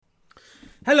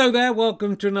Hello there,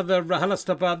 welcome to another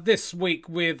RHLSTP this week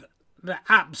with the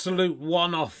absolute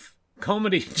one-off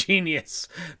comedy genius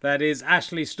that is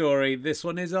Ashley Storrie. This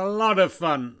one is a lot of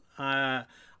fun. I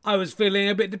was feeling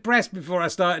a bit depressed before I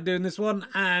started doing this one,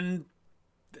 and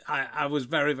I was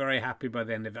very, very happy by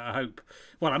the end of it, I hope.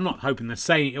 Well, I'm not hoping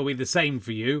it'll be the same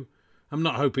for you. I'm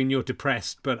not hoping you're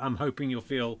depressed, but I'm hoping you'll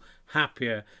feel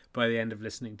happier by the end of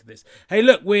listening to this. Hey,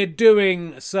 look, we're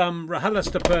doing some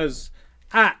RHLSTPs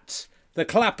at the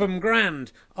Clapham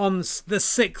Grand on the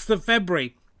 6th of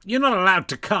February. You're not allowed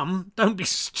to come. Don't be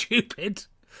stupid.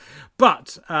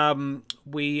 But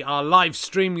we are live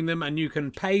streaming them, and you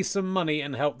can pay some money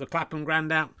and help the Clapham Grand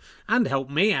out, and help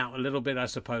me out a little bit, I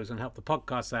suppose, and help the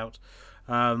podcast out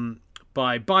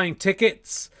by buying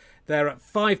tickets. They're at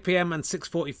 5 p.m. and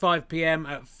 6:45 p.m.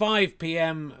 At 5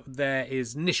 p.m. there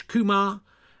is Nish Kumar,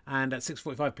 and at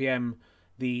 6:45 p.m.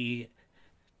 the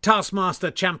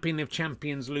Taskmaster Champion of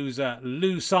Champions loser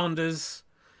Lou Sanders.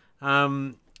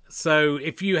 So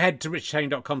if you head to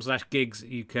richardherring.com/gigs,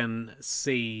 you can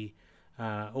see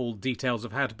all details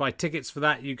of how to buy tickets for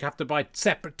that. You have to buy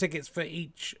separate tickets for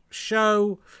each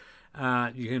show.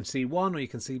 You can see one or you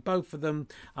can see both of them.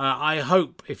 I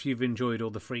hope if you've enjoyed all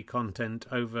the free content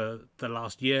over the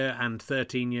last year and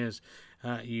 13 years,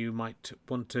 you might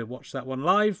want to watch that one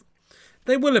live.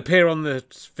 They will appear on the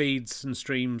feeds and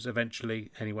streams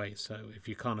eventually anyway, so if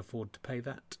you can't afford to pay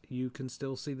that, you can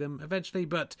still see them eventually.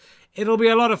 But it'll be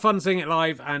a lot of fun seeing it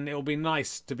live, and it'll be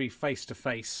nice to be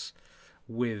face-to-face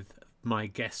with my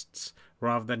guests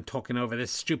rather than talking over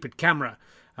this stupid camera.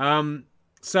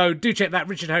 So do check that,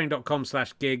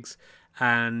 richardherring.com/gigs,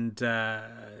 and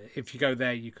if you go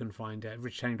there, you can find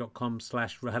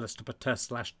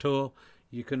richardherring.com/RHLSTP/tour.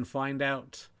 You can find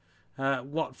out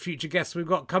what future guests we've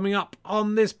got coming up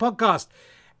on this podcast.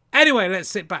 Anyway, let's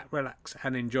sit back, relax,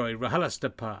 and enjoy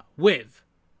RHLSTP with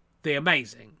the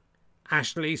amazing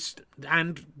Ashley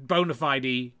and bona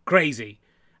fide crazy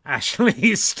Ashley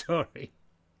Storrie.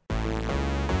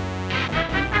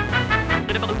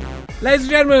 Ladies and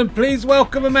gentlemen, please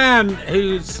welcome a man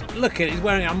who's,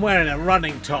 I'm wearing a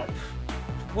running top.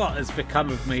 What has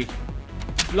become of me?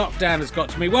 Lockdown has got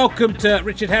to me. Welcome to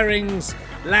Richard Herring's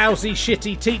Lousy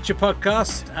Shitty Teacher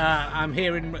podcast. I'm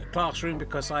here in the classroom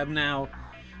because I'm now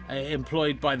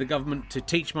employed by the government to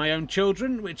teach my own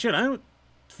children, which,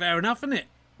 fair enough, isn't it?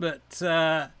 But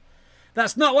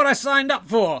that's not what I signed up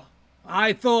for.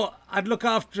 I thought I'd look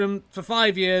after them for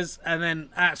 5 years and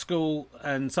then at school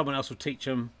and someone else would teach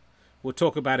them. We'll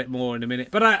talk about it more in a minute.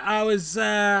 But I was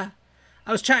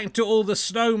chatting to all the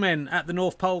snowmen at the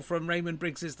North Pole from Raymond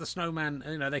Briggs's The Snowman.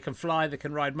 They can fly, they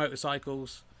can ride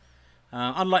motorcycles.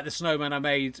 Unlike the snowman I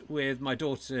made with my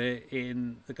daughter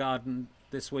in the garden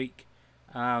this week,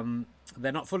 they're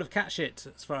not full of cat shit,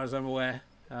 as far as I'm aware.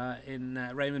 In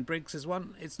Raymond Briggs's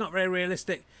one, it's not very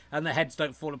realistic, and their heads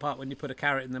don't fall apart when you put a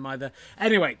carrot in them either.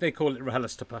 Anyway, they call it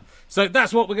RHLSTP. So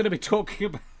that's what we're going to be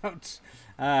talking about.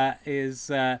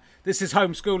 This is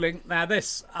homeschooling. Now,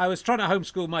 I was trying to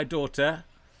homeschool my daughter.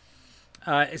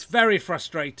 It's very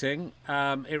frustrating.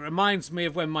 It reminds me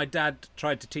of when my dad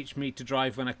tried to teach me to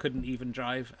drive when I couldn't even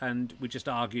drive, and we just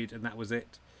argued, and that was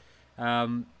it.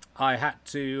 I had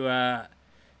to.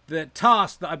 The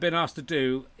task that I've been asked to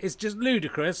do is just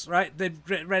ludicrous, right? They've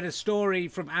read a story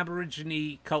from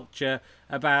Aborigine culture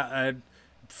about a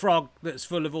frog that's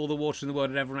full of all the water in the world,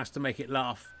 and everyone has to make it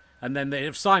laugh. And then the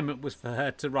assignment was for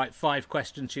her to write 5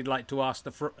 questions she'd like to ask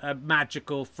a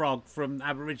magical frog from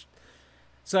Aborigine.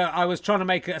 So I was trying to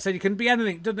make it. I said, you can be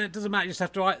anything. It doesn't matter. You just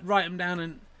have to write them down.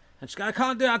 And she goes, I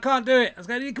can't do it. I was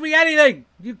going, you can be anything.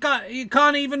 You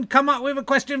can't even come up with a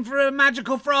question for a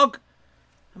magical frog.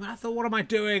 I thought, what am I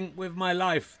doing with my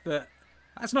life?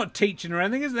 That's not teaching or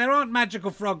anything, is there? There aren't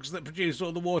magical frogs that produce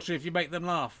all the water if you make them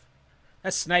laugh.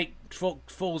 A snake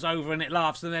falls over and it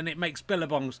laughs, and then it makes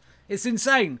billabongs. It's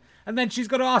insane. And then she's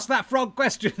got to ask that frog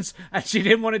questions, and she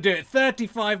didn't want to do it.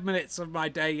 35 minutes of my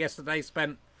day yesterday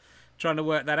spent trying to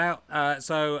work that out.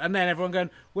 And then everyone going,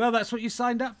 well, that's what you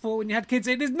signed up for when you had kids.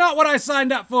 It is not what I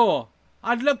signed up for.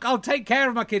 I'll take care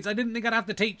of my kids. I didn't think I'd have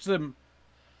to teach them.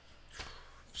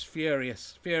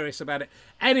 Furious about it.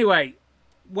 Anyway,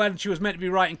 when she was meant to be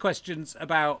writing questions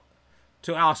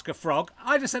to ask a frog,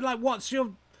 I just said,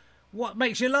 what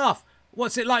makes you laugh?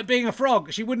 What's it like being a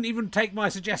frog? She wouldn't even take my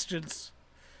suggestions.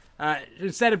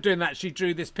 Instead of doing that, she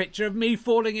drew this picture of me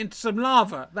falling into some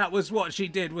lava. That was what she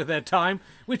did with her time,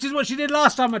 which is what she did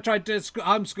last time I tried to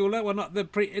homeschool her. Well, not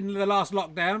in the last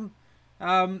lockdown.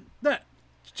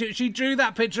 She drew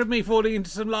that picture of me falling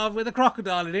into some lava with a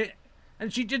crocodile in it.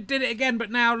 And she did it again,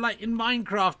 but now like in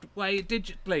Minecraft way,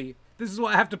 digitally. This is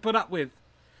what I have to put up with.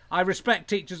 I respect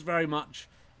teachers very much.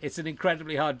 It's an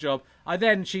incredibly hard job.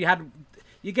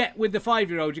 You get, with the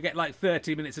 5-year-old, you get like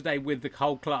 30 minutes a day with the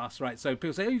whole class, right? So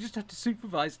people say, oh, you just have to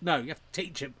supervise. No, you have to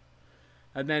teach them.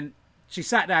 And then she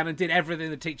sat down and did everything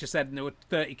the teacher said, and there were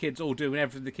 30 kids all doing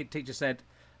everything the teacher said.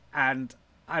 And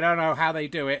I don't know how they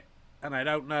do it, and I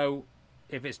don't know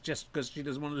if it's just because she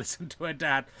doesn't want to listen to her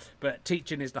dad, but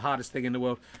teaching is the hardest thing in the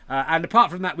world. And apart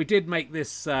from that, we did make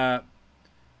this...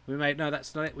 We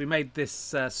made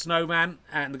this snowman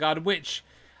out in the garden, which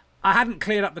I hadn't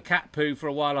cleared up the cat poo for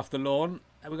a while off the lawn.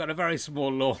 We've got a very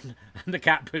small lawn, and the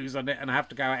cat poo's on it, and I have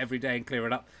to go out every day and clear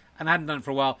it up. And I hadn't done it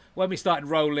for a while. When we started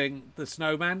rolling the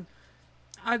snowman,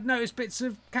 I'd noticed bits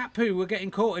of cat poo were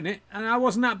getting caught in it, and I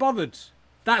wasn't that bothered.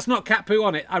 That's not cat poo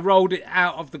on it. I rolled it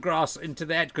out of the grass into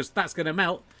the edge because that's going to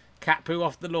melt. Cat poo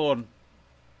off the lawn.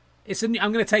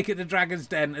 I'm going to take it to Dragon's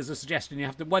Den as a suggestion. You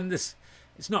have to, when this...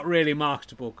 It's not really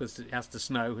marketable because it has to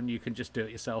snow and you can just do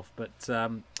it yourself. But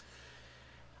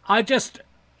I just,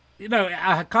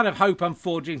 I kind of hope I'm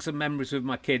forging some memories with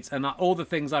my kids. And all the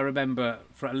things I remember,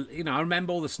 I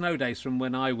remember all the snow days from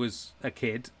when I was a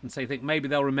kid. And so you think maybe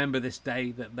they'll remember this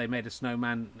day that they made a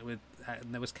snowman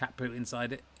and there was cat poo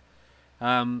inside it.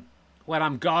 When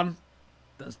I'm gone,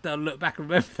 they'll look back and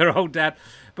remember their old dad.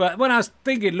 But when I was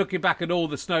looking back at all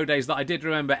the snow days that I did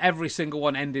remember, every single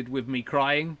one ended with me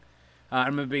crying. I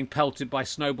remember being pelted by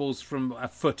snowballs from a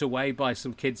foot away by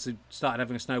some kids who started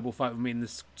having a snowball fight with me in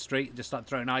the street. Just started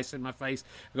throwing ice in my face.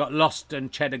 I got lost in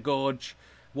Cheddar Gorge,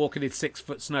 walking in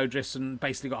 6-foot snowdrifts and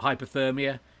basically got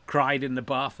hypothermia. Cried in the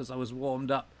bath as I was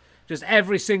warmed up. Just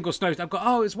every single snow. I've got,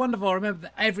 oh, it's wonderful. I remember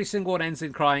that every single one ends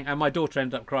in crying. And my daughter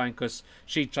ended up crying because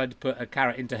she tried to put a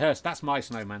carrot into hers. That's my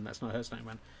snowman. That's not her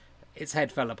snowman. Its head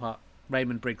fell apart.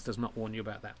 Raymond Briggs does not warn you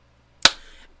about that.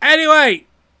 Anyway...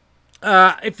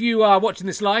 if you are watching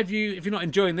this live, if you're not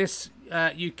enjoying this,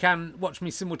 you can watch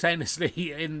me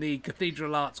simultaneously in the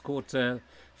Cathedral Arts Quarter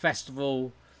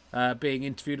Festival being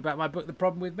interviewed about my book, The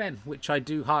Problem with Men, which I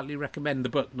do heartily recommend. The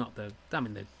book, not the... I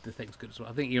mean, the thing's good as well.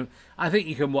 I think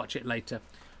you can watch it later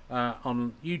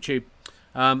on YouTube.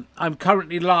 I'm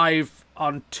currently live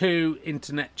on 2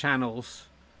 internet channels.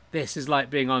 This is like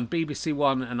being on BBC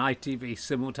One and ITV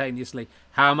simultaneously.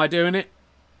 How am I doing it?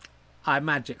 I'm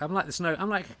magic. I'm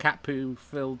like a cat poo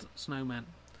filled snowman.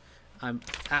 I'm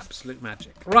absolute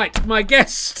magic. Right, my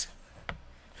guest.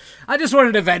 I just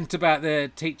wanted to vent about the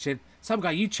teaching. Some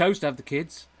guy, you chose to have the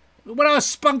kids. When I was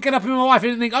spunking up in my wife, I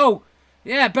didn't think, oh,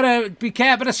 yeah, better be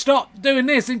careful, better stop doing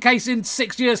this in case in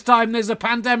 6 years' time there's a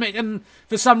pandemic and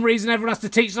for some reason everyone has to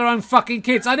teach their own fucking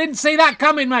kids. I didn't see that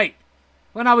coming, mate.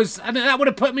 And that would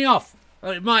have put me off.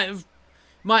 It might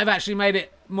have actually made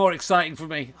it more exciting for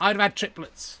me. I'd have had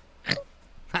triplets.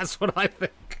 That's what I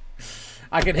think.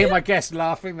 I can hear my guest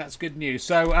laughing. That's good news.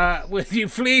 So, will you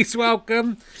please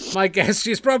welcome my guest?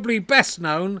 She's probably best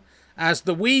known as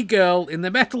the wee girl in the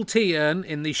metal tea urn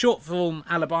in the short film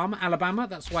Alabama.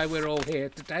 That's why we're all here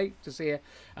today to see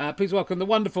her. Please welcome the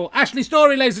wonderful Ashley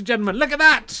Storrie, ladies and gentlemen. Look at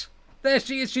that. There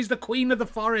she is. She's the queen of the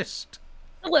forest.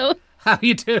 Hello. How are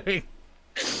you doing?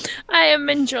 I am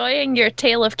enjoying your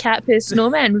tale of cat poo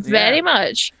snowmen very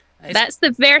much. That's the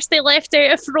verse they left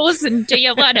out of Frozen. Do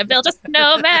you want to build a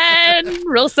snowman?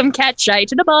 Roll some cat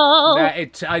shite in a ball.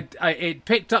 It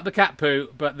picked up the cat poo,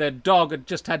 but the dog had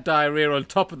just had diarrhea on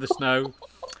top of the snow,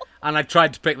 and I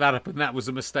tried to pick that up, and that was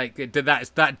a mistake.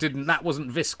 That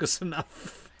wasn't viscous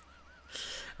enough,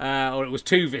 or it was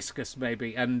too viscous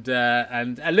maybe, and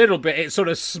a little bit. It sort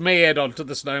of smeared onto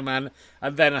the snowman,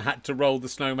 and then I had to roll the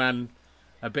snowman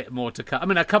a bit more to cut. I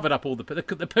mean, I covered up all the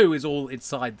poo is all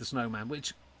inside the snowman,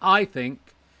 which I think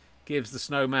gives the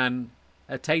snowman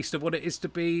a taste of what it is to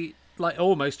be like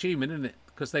almost human, isn't it?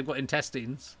 Because they've got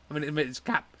intestines. I mean, it's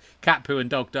cat poo and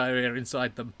dog diarrhea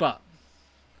inside them, but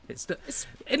isn't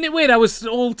it weird? I was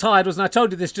all tired, wasn't I? I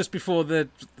told you this just before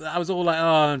I was all like,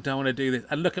 oh, I don't want to do this.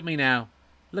 And look at me now.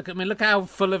 Look at me. Look how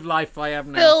full of life I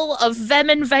am now. Full of vim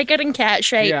and vigour and cat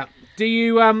shite. Yeah. Do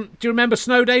you remember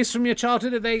snow days from your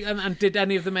childhood? And did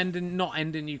any of them not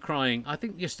end in you crying? I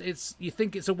think you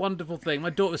think it's a wonderful thing. My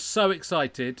daughter was so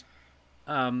excited.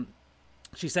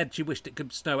 She said she wished it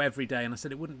could snow every day, and I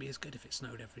said it wouldn't be as good if it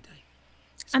snowed every day.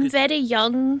 I'm very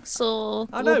young, so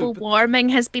global warming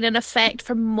has been in effect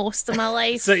for most of my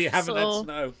life. So you haven't had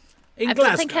snow in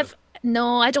Glasgow?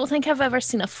 I don't think I've ever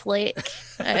seen a flake.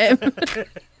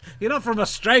 You're not from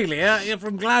Australia. You're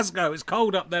from Glasgow. It's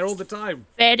cold up there all the time.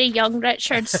 Very young,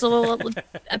 Richard. So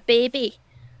a baby.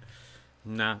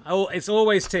 No. Oh, it's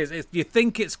always tis. You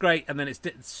think it's great, and then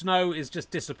snow is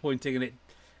just disappointing, and it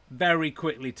very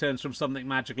quickly turns from something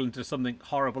magical into something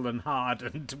horrible and hard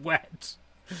and wet.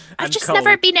 I've just cold.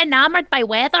 never been enamored by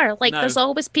weather. Like, No. there's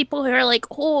always people who are like,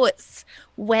 "Oh, it's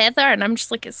weather," and I'm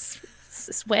just like, "It's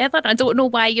weather." I don't know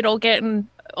why you're all getting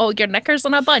all your knickers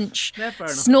in a bunch. Yeah, fair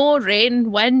enough. Snow,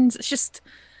 rain, winds. It's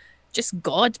just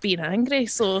God being angry.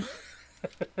 So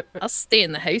I'll stay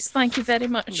in the house. Thank you very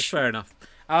much. Fair enough.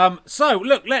 So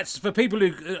look, for people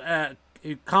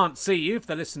who can't see you, if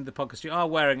they're listening to the podcast, you are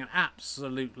wearing an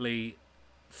absolutely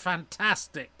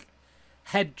fantastic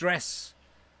headdress.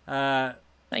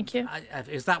 Thank you.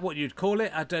 Is that what you'd call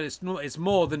it? I don't. It's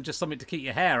more than just something to keep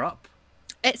your hair up.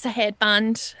 It's a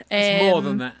headband. It's more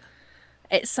than that.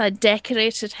 It's a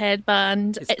decorated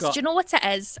headband. Do got- you know what it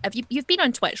is? You've been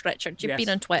on Twitch, Richard? You've Yes, been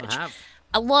on Twitch. I have.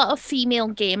 A lot of female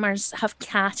gamers have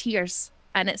cat ears,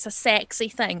 and it's a sexy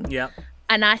thing. Yeah.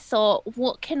 And I thought,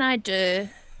 what can I do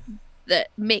that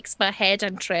makes my head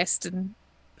interesting,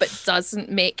 but doesn't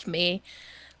make me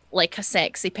like a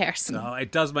sexy person? No,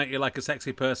 it does make you like a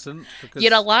sexy person. Because...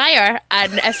 You're a liar,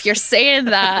 and if you're saying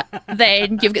that,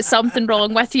 then you've got something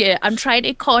wrong with you. I'm trying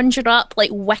to conjure up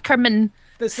like Wickerman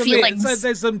feelings. So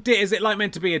there's some deer. Is it like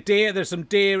meant to be a deer? There's some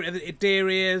deer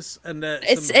ears and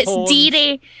It's horns.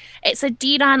 deery. It's a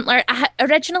deer antler.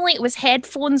 Originally, it was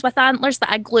headphones with antlers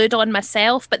that I glued on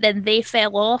myself, but then they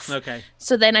fell off. Okay.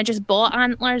 So then I just bought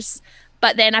antlers.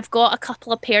 But then I've got a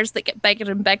couple of pairs that get bigger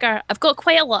and bigger. I've got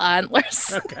quite a lot of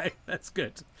antlers. Okay, that's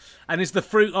good. And is the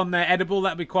fruit on there edible?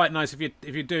 That'd be quite nice if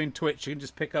you're doing Twitch. You can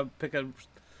just pick a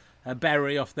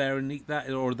berry off there and eat that,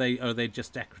 or are they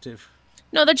just decorative?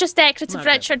 No, they're just decorative, Okay.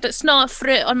 Richard. It's not a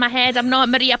fruit on my head. I'm not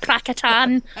Maria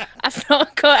Prakatan. I've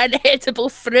not got an edible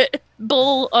fruit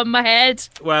bowl on my head.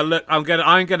 Well, look, I'm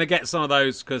gonna get some of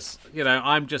those because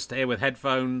I'm just here with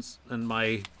headphones and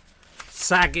my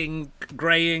sagging,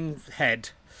 greying head.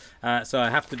 So I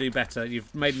have to do better.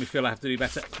 You've made me feel I have to do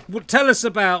better. Well, tell us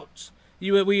about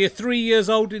you. Were you 3 years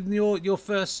old in your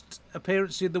first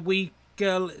appearance? You're the wee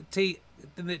girl in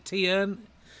the tea urn.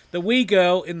 The wee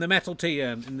girl in the metal tea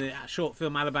urn in the short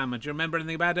film Alabama. Do you remember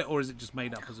anything about it, or is it just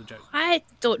made up as a joke? I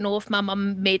don't know if my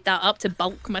mum made that up to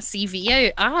bulk my CV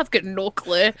out. I have got no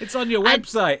clue. It's on your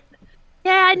website.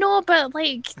 Yeah, I know, but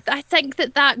like, I think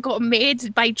that got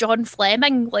made by John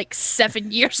Fleming like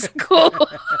 7 years ago.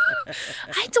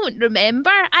 I don't remember.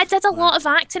 I did a lot of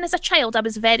acting as a child. I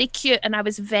was very cute and I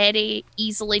was very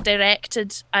easily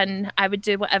directed, and I would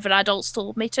do whatever adults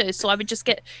told me to. So I would just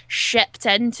get shipped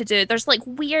in to do. There's like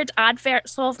weird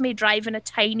adverts of me driving a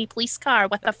tiny police car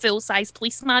with a full-size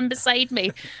policeman beside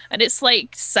me, and it's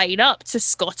like, sign up to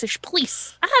Scottish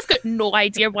Police. I have got no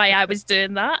idea why I was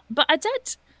doing that, but I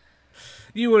did.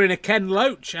 You were in a Ken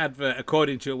Loach advert,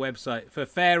 according to your website, for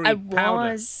Fairy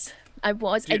Powder. I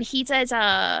was, and he did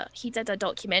a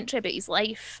documentary about his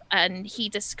life, and he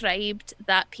described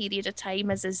that period of time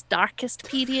as his darkest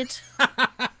period.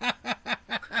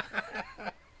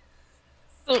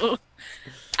 So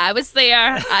I was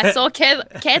there. I saw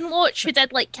Ken Loach, who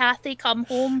did like Kathy Come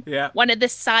Home, one of the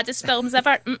saddest films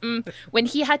ever. When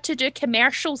he had to do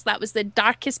commercials, that was the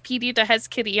darkest period of his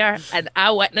career, and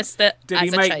I witnessed it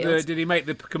as a child. Did he make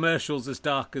the commercials as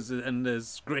dark and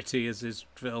as gritty as his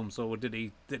films, or did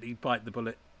he bite the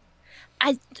bullet?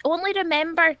 I only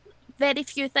remember very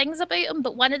few things about him,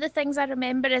 but one of the things I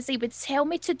remember is he would tell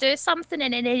me to do something,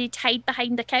 and then he'd hide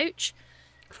behind the couch.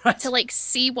 Right. To like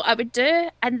see what I would do,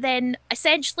 and then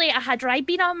essentially I had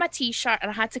Ribena on my t-shirt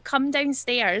and I had to come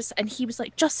downstairs, and he was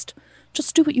like, just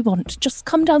do what you want, just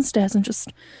come downstairs and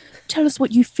just tell us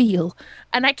what you feel.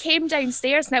 And I came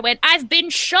downstairs and I went, I've been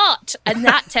shot, and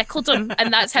that tickled him,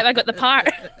 and that's how I got the part.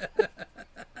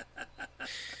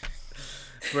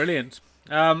 Brilliant.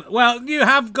 Well, you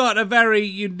have got a very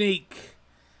unique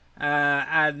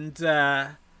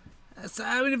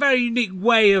a very unique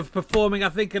way of performing, I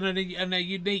think, and a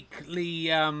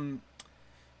uniquely,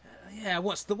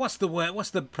 what's the word? What's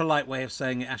the polite way of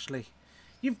saying it, Ashley?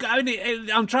 You've got.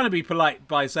 I'm trying to be polite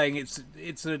by saying it's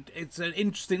an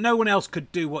interesting. No one else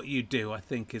could do what you do, I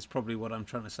think, is probably what I'm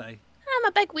trying to say. I'm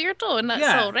a big weirdo, and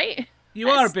that's all right. You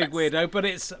are a big weirdo,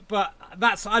 but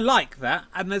I like that,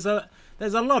 and there's a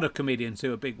lot of comedians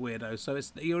who are big weirdos, so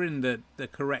you're in the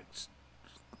correct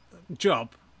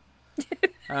job.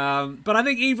 But I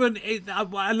think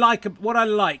what I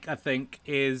like, I think,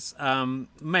 is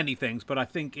many things, but I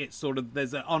think it's sort of,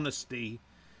 there's an honesty,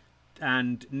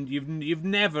 and you've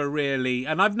never really,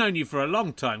 and I've known you for a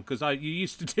long time because you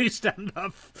used to do stand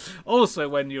up also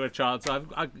when you were a child. So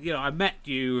I met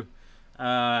you,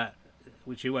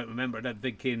 which you won't remember, I don't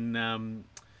think, in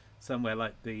somewhere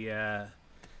like the.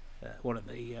 One of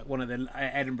the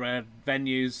Edinburgh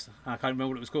venues. I can't remember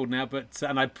what it was called now,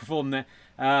 and I performed there.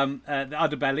 The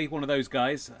Underbelly, one of those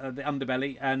guys, the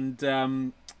Underbelly,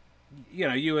 and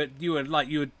you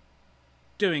were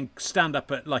doing stand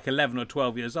up at like 11 or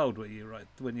 12 years old, were you? Right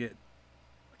when you.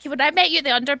 When I met you at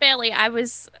the Underbelly, I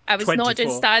was not doing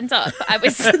 24. stand up. I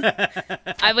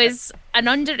was an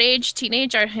underage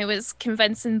teenager who was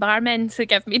convincing barmen to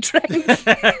give me drink.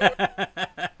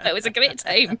 It was a great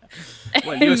time.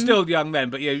 Well, you were still young then,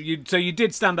 but so you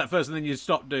did stand up first, and then you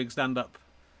stopped doing stand up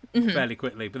fairly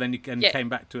quickly. But then you came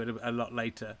back to it a lot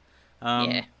later.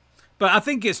 Yeah. But I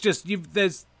think it's just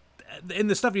there's in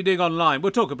the stuff you're doing online.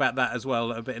 We'll talk about that as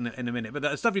well a bit in a minute. But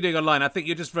the stuff you're doing online, I think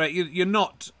you're just you're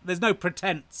not. There's no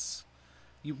pretense.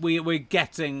 We're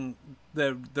getting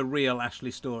the real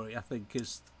Ashley Storrie, I think,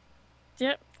 is.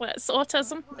 Yep, well, it's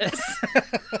autism. It's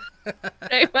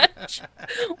pretty much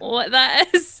what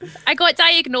that is. I got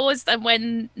diagnosed, and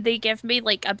when they gave me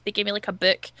like a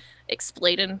book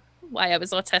explaining why I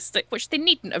was autistic, which they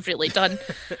needn't have really done,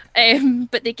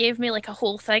 but they gave me like a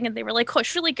whole thing, and they were like, "Oh,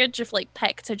 it's really good you've like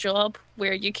picked a job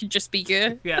where you can just be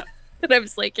you." Yeah, and I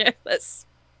was like, "Yeah, that's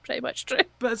pretty much true."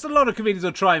 But it's a lot of comedians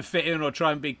will try and fit in, or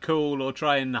try and be cool, or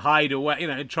try and hide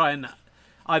away. Try and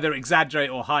either exaggerate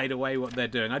or hide away what they're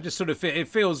doing. I just sort of it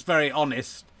feels very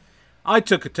honest. I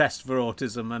took a test for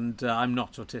autism, and I'm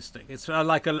not autistic. It's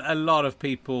like a lot of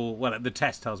people. Well, the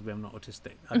test tells me I'm not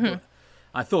autistic.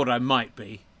 I thought I might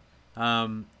be,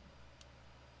 because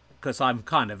I'm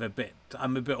kind of a bit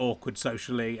awkward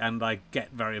socially, and I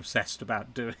get very obsessed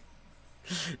about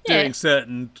doing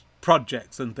certain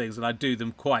projects and things, and I do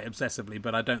them quite obsessively.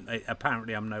 But I don't.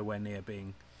 Apparently, I'm nowhere near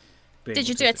being. Did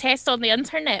you do a test on the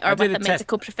internet or with a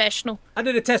medical professional? I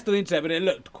did a test on the internet, but it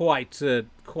looked quite a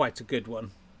good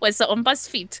one. Was it on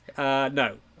BuzzFeed?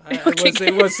 No. Okay,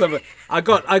 it was some. I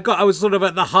was sort of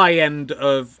at the high end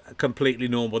of completely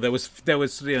normal. There was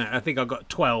I think I got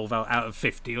 12 out of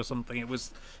 50 or something. It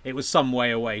was some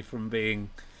way away from being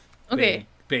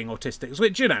autistic,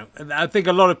 which I think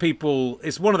a lot of people.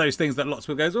 It's one of those things that lots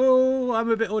of people goes, "Oh, I'm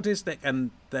a bit autistic,"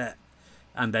 and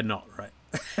they're not, right?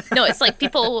 No, it's like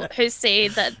people who say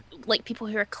that, like people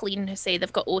who are clean who say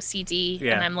they've got OCD,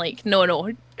 and I'm like,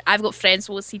 no, I've got friends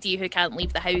with OCD who can't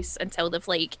leave the house until they've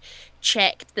like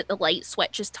checked that the light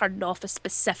switch is turned off a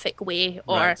specific way,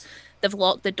 or they've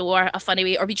locked the door a funny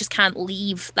way, or we just can't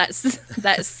leave.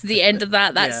 That's the end of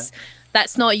that.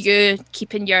 That's not you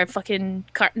keeping your fucking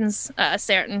curtains at a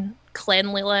certain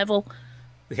cleanly level.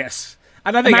 Yes,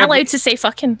 and I think am I allowed to say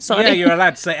fucking? Sorry. Yeah, you're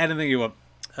allowed to say anything you want.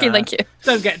 Okay, thank you.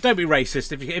 Don't be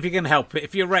racist if you can help it.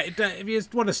 If you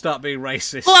want to start being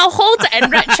racist. Well, I'll hold it in,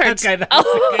 Richard. Okay, I'll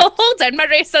hold in my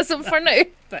racism for now.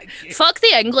 Thank you. Fuck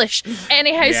the English.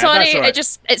 Anyhow, yeah, sorry, right.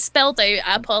 it spelled out.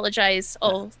 I apologise,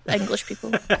 all English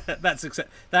people. It's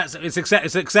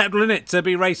acceptable, isn't it, to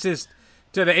be racist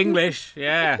to the English?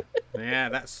 Yeah,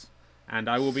 and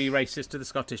I will be racist to the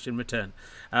Scottish in return.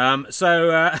 It's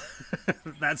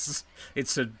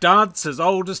a dance as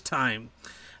old as time.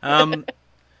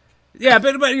 Yeah,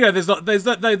 but there's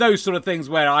those sort of things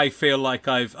where I feel like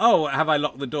have I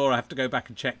locked the door? I have to go back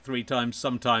and check 3 times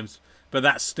sometimes, but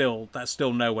that's still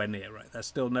nowhere near, right? That's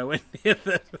still nowhere near.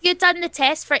 You done the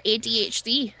test for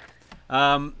ADHD?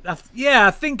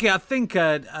 I think I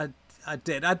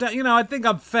did. I don't. I think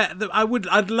I'm fair.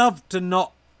 I'd love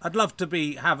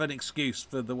to have an excuse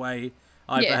for the way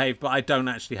I behave, but I don't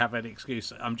actually have any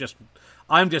excuse. I'm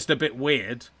just a bit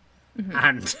weird.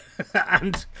 Mm-hmm.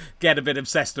 and get a bit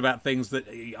obsessed about things that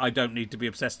I don't need to be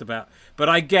obsessed about. But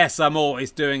I guess I'm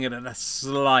always doing it at a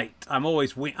slight. I'm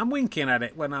winking at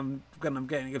it when I'm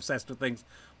getting obsessed with things,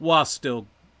 while still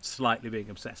slightly being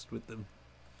obsessed with them.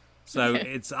 So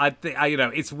it's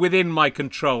it's within my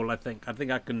control. I think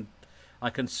I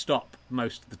can stop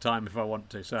most of the time if I want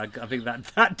to. So I think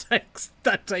that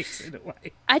takes it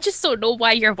away. I just don't know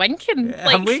why you're winking. Yeah,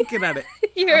 I'm winking at it.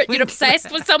 You're obsessed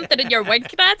with something and you're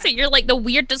winking at it. You're like the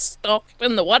weirdest stuff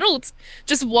in the world.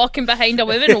 Just walking behind a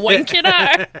woman and winking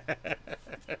at her.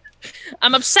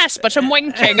 I'm obsessed, but I'm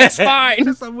winking. It's fine.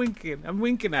 I'm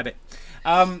winking at it.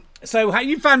 So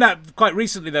you found out quite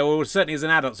recently, though, or certainly as an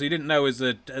adult, so you didn't know as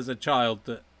a child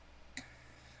that.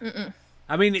 Mm-mm.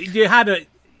 I mean, you had an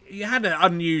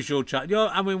unusual child.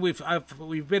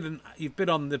 You've been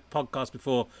on the podcast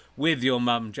before with your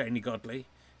mum, Janie Godley,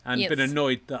 and been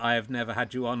annoyed that I have never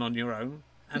had you on your own.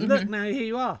 And look, now here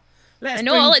you are.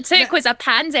 All it took was a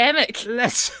pandemic.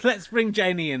 Let's bring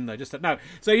Janie in though.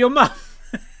 So your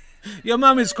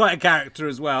mum, is quite a character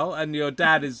as well, and your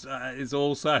dad is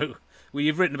also. Well,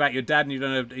 you've written about your dad,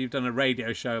 and you've done a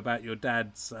radio show about your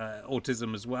dad's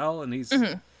autism as well, and he's.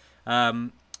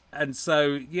 And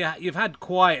so, you've had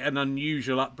quite an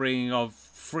unusual upbringing of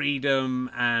freedom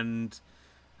and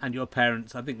your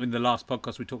parents. I think in the last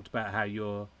podcast we talked about how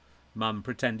your mum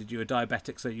pretended you were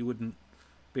diabetic so you wouldn't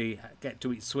get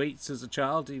to eat sweets as a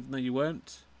child, even though you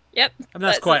weren't. Yep. And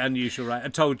that's quite unusual, right? I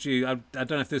told you, I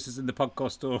don't know if this is in the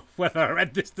podcast or whether I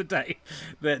read this today,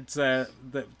 that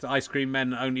the Ice Cream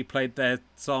Men only played their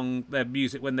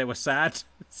music when they were sad,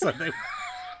 so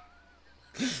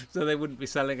they wouldn't be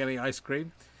selling any ice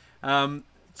cream.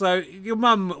 So your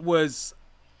mum was,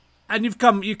 and you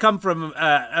come from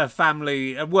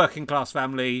a working class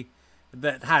family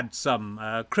that had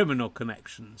some criminal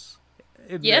connections.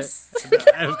 Yes.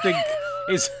 I think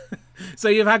so.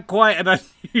 You've had quite an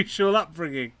unusual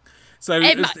upbringing. So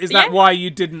is that why you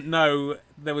didn't know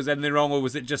there was anything wrong, or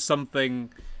was it just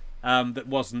something that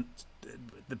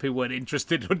people weren't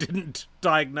interested or didn't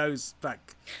diagnose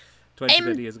back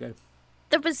 30 years ago?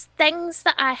 There was things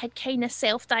that I had kind of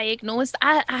self-diagnosed.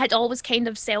 I had always kind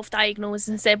of self-diagnosed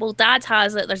and said, well, Dad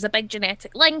has it. There's a big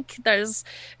genetic link.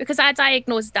 Because I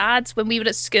diagnosed Dad when we were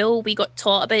at school, we got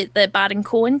taught about the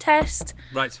Baron-Cohen test,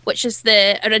 right? Which is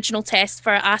the original test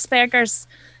for Asperger's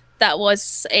that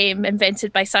was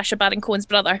invented by Sacha Baron Cohen's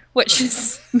brother, which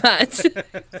is mad.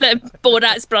 That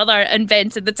Borat's brother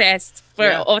invented the test for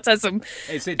autism.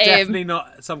 Is it definitely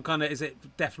not some kind of? Is it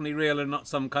definitely real and not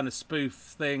some kind of spoof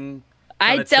thing?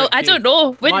 I don't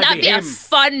know. Wouldn't that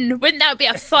be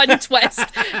a fun twist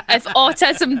if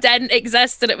autism didn't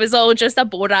exist and it was all just a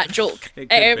Borat joke?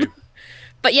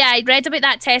 But yeah, I read about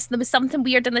that test and there was something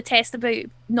weird in the test about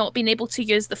not being able to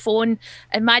use the phone.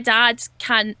 And my dad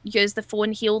can't use the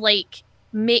phone. He'll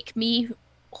make me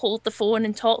hold the phone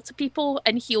and talk to people,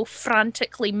 and he'll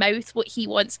frantically mouth what he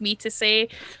wants me to say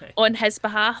on his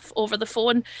behalf over the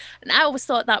phone. And I always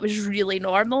thought that was really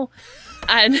normal.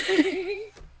 And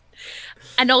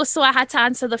and also I had to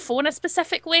answer the phone a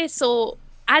specific way. So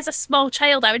as a small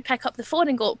child, I would pick up the phone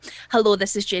and go, hello,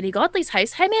 this is Jenny Godley's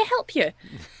house. How may I help you?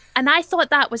 And I thought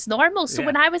that was normal. So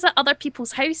when I was at other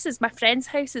people's houses, my friends'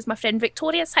 houses, my friend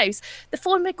Victoria's house, the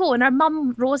phone would go and her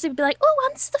mum, Rosie, would be like, oh,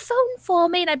 answer the phone for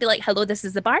me. And I'd be like, hello, this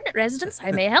is the Barnett residence.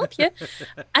 How may I help you?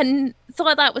 And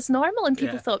thought that was normal. And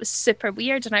people thought it was super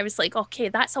weird. And I was like, okay,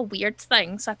 that's a weird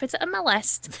thing. So I put it on my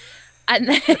list. And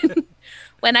then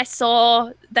when I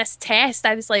saw this test,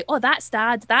 I was like, oh, that's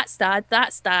Dad, that's Dad,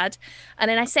 that's Dad. And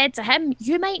then I said to him,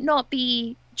 you might not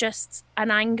be just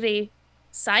an angry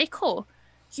psycho.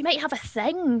 You might have a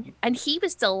thing. And he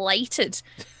was delighted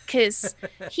because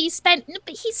he spent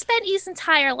his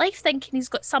entire life thinking he's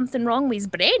got something wrong with his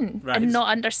brain and not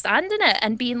understanding it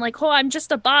and being like, oh, I'm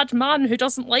just a bad man who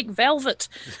doesn't like velvet.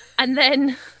 And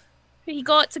then he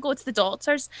got to go to the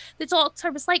doctors. The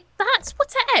doctor was like, that's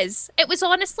what it is. It was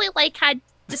honestly like I'd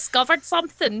discovered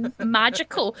something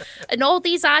magical. And all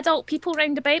these adult people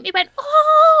round about me went,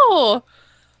 oh,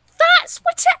 that's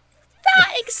what it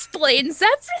that explains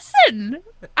everything.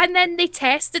 And then they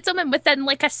tested him, and within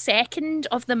like a second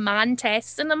of the man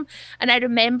testing him, and I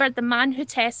remember the man who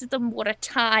tested him wore a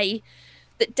tie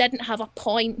that didn't have a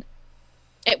point.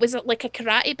 It was like a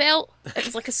karate belt. It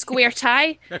was like a square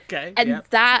tie. Okay. And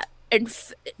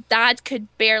Dad could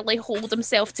barely hold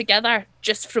himself together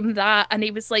just from that. And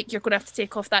he was like, you're going to have to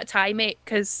take off that tie, mate,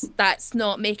 because that's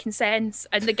not making sense.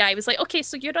 And the guy was like, okay,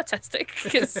 so you're autistic,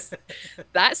 because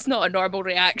that's not a normal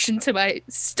reaction to my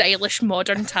stylish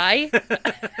modern tie.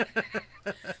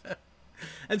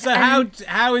 And so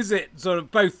how is it sort of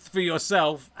both for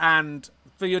yourself and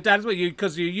for your dad as well?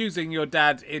 Because you're using your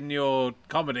dad in your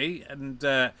comedy, and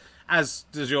as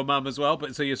does your mum as well.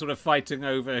 But so you're sort of fighting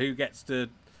over who gets to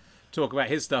talk about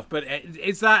his stuff. But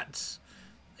is that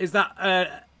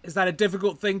a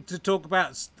difficult thing to talk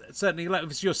about? Certainly, like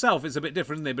if it's yourself, it's a bit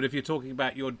different, isn't it? But if you're talking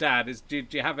about your dad, do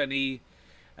you have any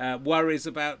worries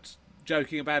about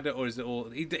joking about it, or is it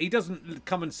all? He doesn't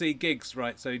come and see gigs,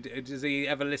 right? So does he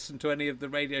ever listen to any of the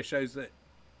radio shows that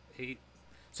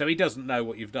So he doesn't know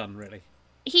what you've done, really.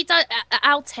 He does.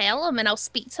 I'll tell him and I'll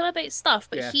speak to him about stuff,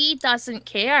 but he doesn't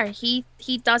care. He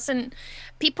doesn't.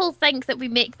 People think that we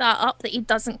make that up, that he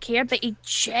doesn't care, but he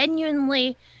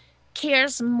genuinely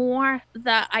cares more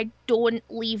that I don't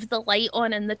leave the light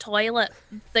on in the toilet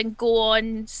than go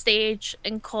on stage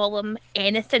and call him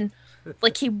anything.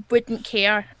 Like, he wouldn't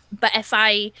care. But if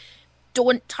I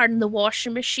don't turn the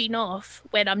washing machine off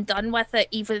when I'm done with it,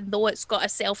 even though it's got a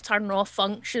self-turn off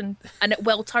function, and it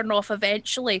will turn off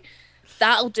eventually,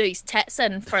 that'll do his tits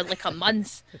in for like a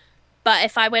month. But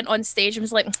if I went on stage and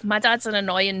was like, my dad's an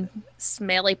annoying,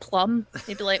 smelly plum,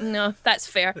 he'd be like, no, that's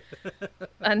fair.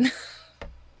 And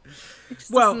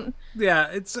yeah,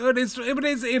 it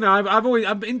is. You know,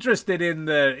 I'm interested in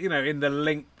the, you know, in the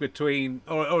link between,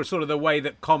 or sort of the way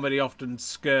that comedy often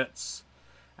skirts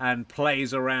and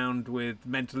plays around with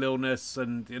mental illness,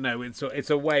 and you know, it's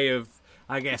a way of,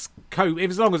 I guess, cope,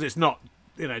 as long as it's not,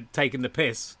 you know, taking the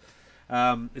piss.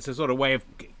 It's a sort of way of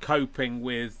coping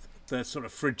with the sort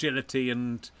of fragility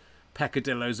and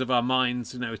peccadillos of our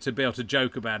minds, to be able to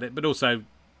joke about it, but also,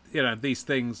 these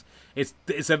things.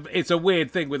 It's a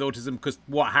weird thing with autism, because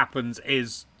what happens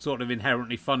is sort of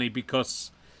inherently funny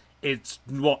because it's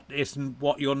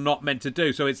what you're not meant to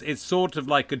do. So it's sort of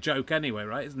like a joke anyway,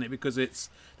 right? Isn't it? Because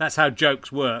that's how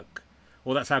jokes work,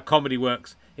 or that's how comedy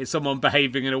works. It's someone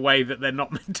behaving in a way that they're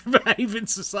not meant to behave in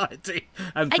society,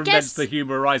 and from thence the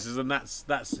humour arises, and that's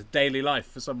daily life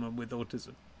for someone with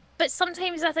autism. But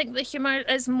sometimes I think the humour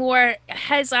is more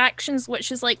his actions,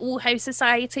 which is like, how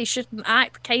society shouldn't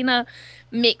act, kind of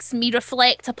makes me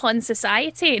reflect upon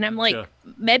society, and I'm like,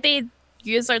 maybe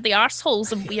yous are the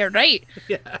arseholes and we are right.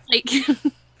 Like,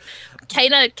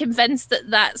 kind of convinced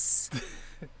that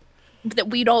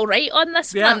we're all right on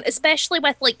this one, especially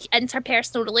with like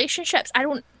interpersonal relationships. I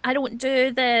don't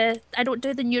do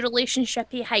the new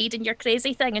relationshipy hiding your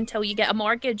crazy thing until you get a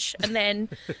mortgage and then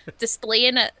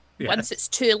displaying it once it's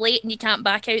too late and you can't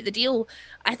back out the deal.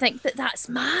 I think that's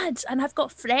mad, and I've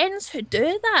got friends who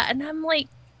do that, and I'm like,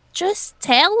 just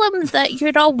tell them that you're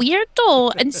a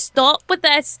weirdo and stop with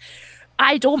this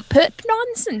I don't poop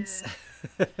nonsense.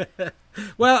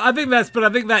 Well, I think that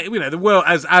the world,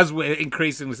 as we're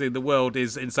increasingly seeing, the world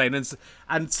is insane,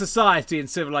 and society and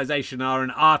civilization are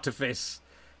an artifice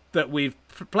that we've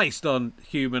placed on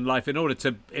human life in order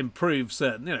to improve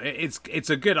certain. It's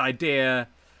a good idea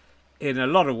in a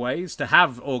lot of ways to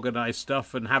have organized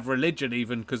stuff and have religion,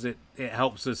 even because it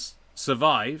helps us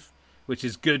survive, which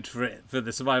is good for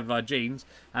the survival of our genes,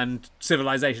 and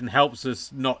civilization helps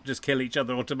us not just kill each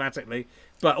other automatically,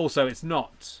 but also it's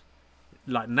not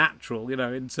like natural,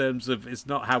 in terms of it's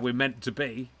not how we're meant to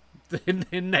be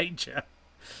in nature.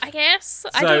 I guess.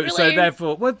 So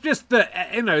therefore, well, just that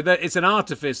that it's an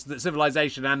artifice, that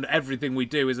civilization and everything we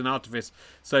do is an artifice.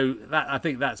 So that, I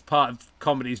think that's part of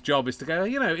comedy's job, is to go,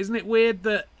 isn't it weird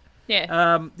that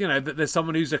that there's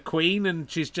someone who's a queen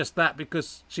and she's just that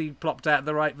because she plopped out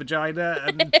the right vagina,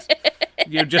 and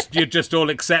you're just all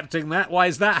accepting that. Why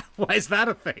is that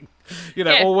a thing?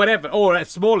 Or whatever, or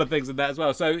smaller things than that as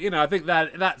well. So I think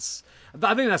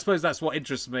I suppose that's what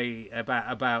interests me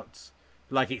about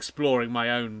like exploring my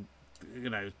own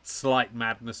slight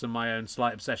madness and my own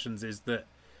slight obsessions, is that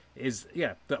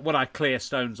when I clear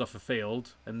stones off a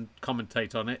field and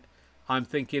commentate on it, I'm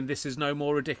thinking this is no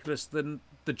more ridiculous than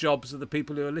the jobs of the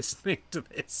people who are listening to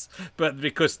this, but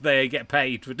because they get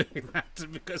paid for doing that,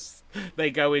 because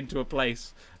they go into a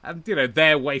place and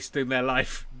they're wasting their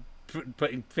life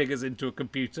putting figures into a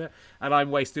computer, and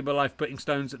I'm wasting my life putting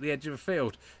stones at the edge of a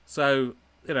field. So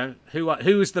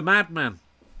who is the madman?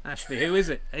 Ashley, who is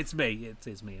it? It's me. It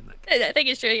is me in that case. I think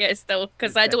it's true, still,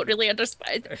 because I don't really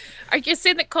understand. Are you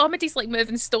saying that comedy's like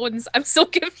moving stones? I'm so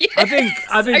confused. I think.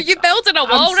 Are you building a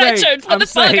wall, Richard? What the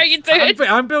fuck are you doing?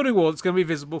 I'm building a wall that's going to be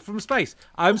visible from space.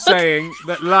 I'm saying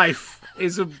that life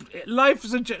is a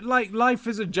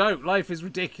joke. Life is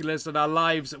ridiculous, and our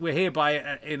lives, we're here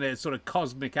in a sort of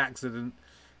cosmic accident,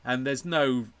 and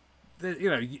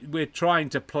we're trying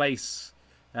to place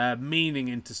meaning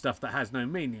into stuff that has no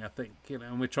meaning, I think,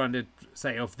 and we're trying to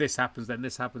say, if this happens, then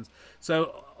this happens.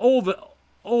 So all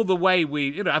the way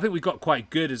we, I think we got quite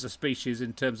good as a species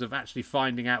in terms of actually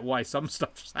finding out why some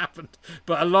stuff's happened.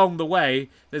 But along the way,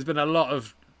 there's been a lot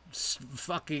of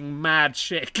fucking mad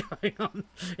shit going on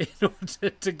in order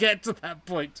to get to that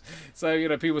point.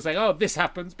 So, people say, oh, this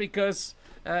happens because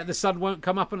the sun won't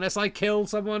come up unless I kill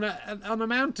someone on a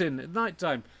mountain at night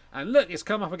time. And look, it's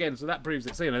come up again, so that proves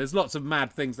it. So, there's lots of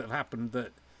mad things that have happened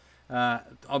that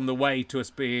on the way to us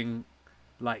being,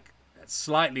 like,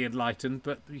 slightly enlightened,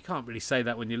 but you can't really say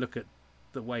that when you look at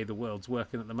the way the world's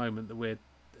working at the moment, that we're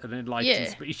an enlightened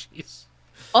species.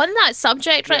 On that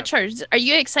subject, Richard, are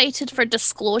you excited for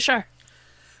Disclosure?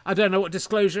 I don't know what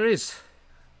Disclosure is.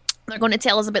 They're going to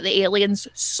tell us about the aliens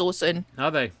so soon.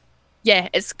 Are they? Yeah,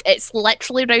 it's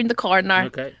literally round the corner.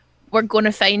 Okay. We're going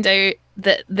to find out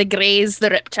that the Greys, the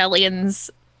reptilians,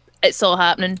 it's all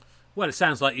happening. Well, it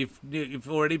sounds like you've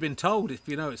already been told, if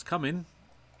you know it's coming.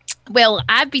 Well,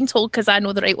 I've been told because I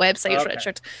know the right websites,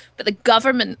 Richard. But the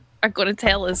government are going to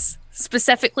tell us,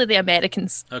 specifically the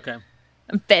Americans. Okay.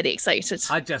 I'm very excited.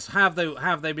 I just have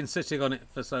they been sitting on it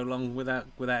for so long without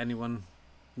anyone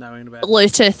knowing about it?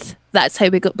 Bluetooth. That's how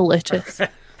we got Bluetooth.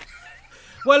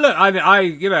 Well, look,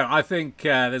 I think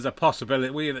there's a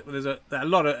possibility. There's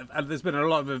been a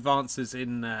lot of advances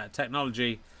in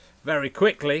technology very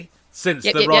quickly since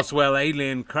the Roswell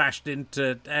alien crashed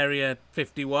into Area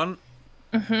 51.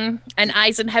 Mm-hmm. And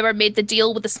Eisenhower made the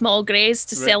deal with the small Greys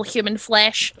to sell human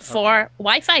flesh for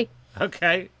Wi-Fi.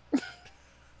 Okay.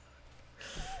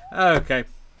 Okay,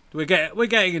 we're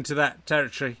getting into that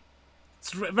territory.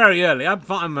 It's very early. I'm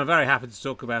very happy to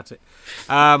talk about it.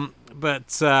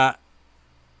 But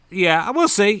yeah, we'll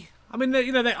see. I mean,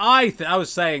 I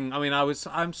was saying. I mean,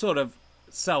 I'm sort of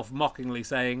self-mockingly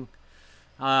saying.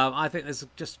 I think there's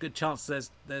just a good chance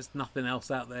there's nothing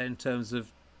else out there in terms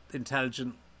of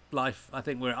intelligent life. I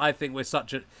think we're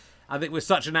such an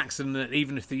accident that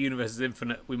even if the universe is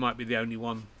infinite, we might be the only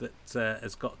one that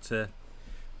has got to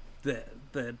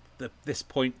this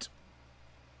point.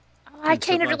 I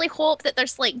kind of really hope that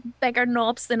there's like bigger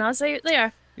knobs than us out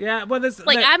there. Yeah, well,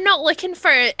 I'm not looking for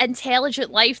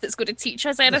intelligent life that's going to teach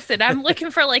us anything. I'm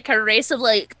looking for like a race of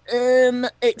like,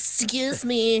 excuse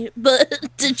me,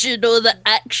 but did you know that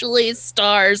actually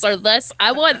stars are this?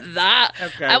 I want that.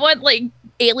 Okay. I want like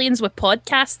aliens with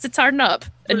podcasts to turn up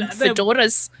and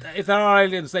fedoras. If there are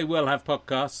aliens, they will have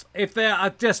podcasts. I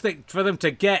just think for them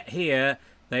to get here,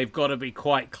 they've got to be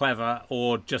quite clever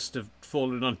or just have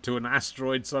fallen onto an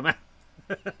asteroid somehow.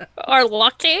 Or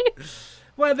lucky.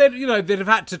 Well, they'd have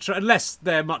had to try, unless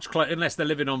they're unless they're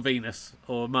living on Venus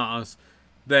or Mars.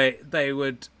 They've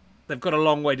got a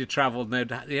long way to travel,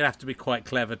 and you'd have to be quite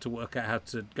clever to work out how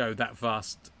to go that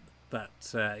fast,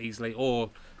 that easily, or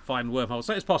find wormholes.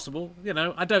 So it's possible.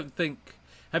 I don't think.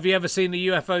 Have you ever seen a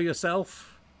UFO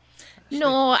yourself? Actually?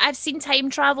 No, I've seen time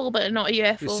travel, but not a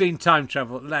UFO. You've seen time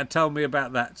travel. Now tell me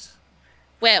about that.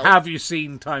 Well, have you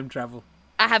seen time travel?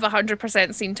 I have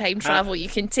 100% seen time travel. You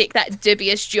can take that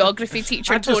dubious geography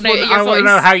teacher tone out of your voice. I want to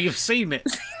know how you've seen it.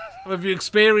 Have you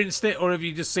experienced it, or have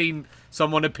you just seen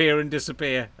someone appear and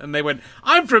disappear, and they went,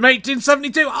 "I'm from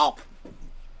 1872." Oh,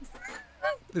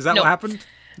 is that what happened?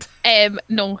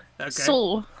 No. Okay.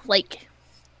 So, like,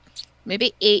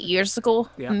 maybe 8 years ago,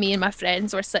 me and my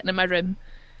friends were sitting in my room.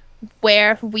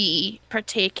 Were we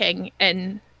partaking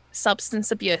in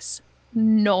substance abuse?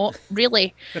 Not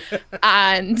really.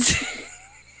 And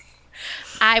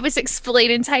I was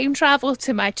explaining time travel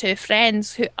to my two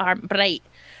friends who aren't bright.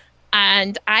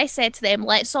 And I said to them,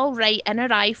 let's all write in our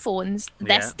iPhones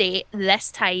this date,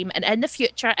 this time, and in the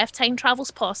future, if time travel's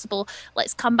possible,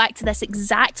 let's come back to this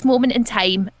exact moment in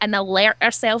time and alert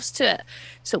ourselves to it.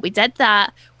 So we did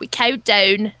that. We count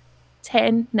down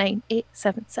 10, 9, 8,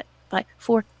 7, 6, 5,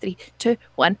 4, 3, 2,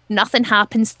 1. Nothing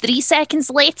happens. 3 seconds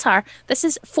later, this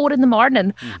is 4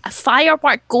 a.m. A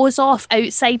firework goes off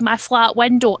outside my flat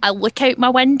window. I look out my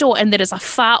window and there is a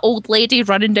fat old lady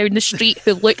running down the street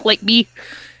who looked like me.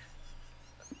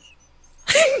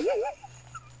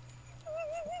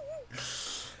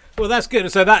 Well, that's good.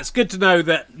 So that's good to know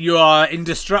that you are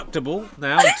indestructible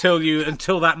now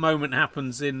until that moment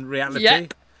happens in reality.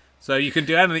 Yep. So you can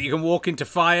do anything. You can walk into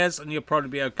fires and you'll probably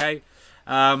be okay.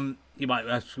 You might,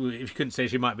 if you couldn't say,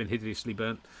 she might have been hideously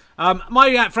burnt.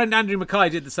 My friend Andrew Mackay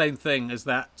did the same thing as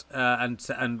that, and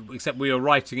except we were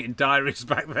writing it in diaries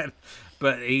back then.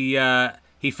 But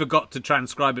he forgot to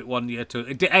transcribe it one year.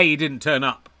 He didn't turn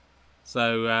up,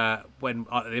 so when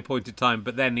at the appointed time.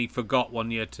 But then he forgot one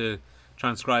year to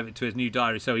transcribe it to his new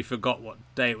diary, so he forgot what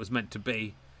day it was meant to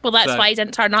be. Well, that's why he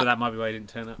didn't turn up. So that might be why he didn't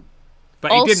turn up.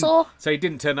 But also, he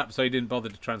didn't turn up, so he didn't bother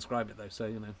to transcribe it though. So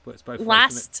it's both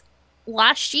ways.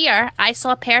 Last year, I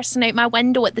saw a person out my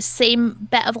window at the same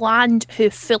bit of land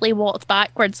who fully walked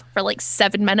backwards for like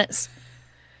 7 minutes.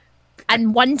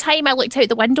 And one time I looked out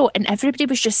the window and everybody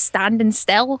was just standing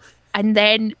still. And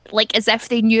then, like, as if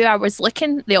they knew I was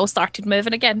looking, they all started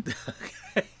moving again.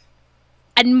 Okay.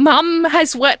 And Mum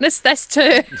has witnessed this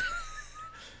too.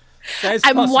 That is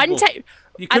possible. One time...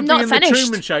 You could I'm be not in finished. The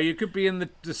Truman Show. You could be in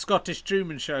the Scottish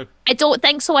Truman Show. I don't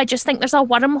think so. I just think there's a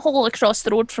wormhole across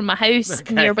the road from my house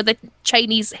near where the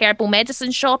Chinese herbal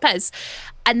medicine shop is.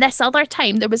 And this other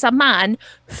time, there was a man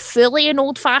fully in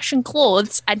old-fashioned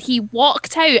clothes, and he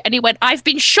walked out and he went, "I've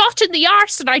been shot in the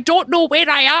arse and I don't know where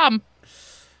I am."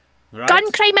 Right.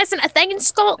 Gun crime isn't a thing in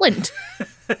Scotland.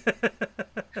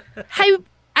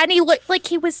 And he looked like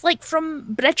he was like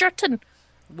from Bridgerton.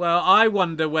 Well, I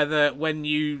wonder whether when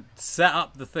you set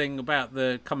up the thing about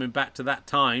the coming back to that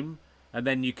time, and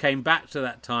then you came back to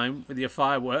that time with your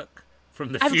firework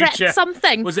from the future. I've read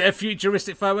something. Was it a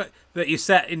futuristic firework that you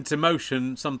set into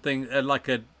motion? Something like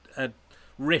a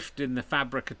rift in the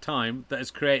fabric of time that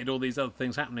has created all these other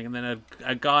things happening, and then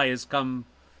a guy has come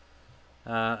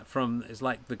from. It's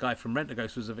like the guy from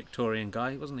Rent-A-Ghost was a Victorian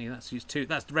guy, wasn't he? That's used too.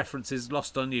 That's the reference is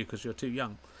lost on you because you're too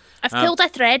young. I've pulled a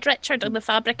thread, Richard, on the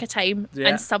fabric of time,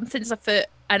 and something's afoot,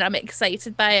 and I'm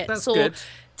excited by it. That's so, good.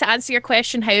 To answer your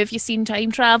question, how have you seen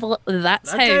time travel?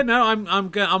 That's okay, how. No, I'm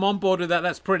on board with that.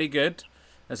 That's pretty good.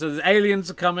 So the aliens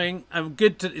are coming.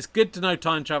 It's good to know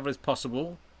time travel is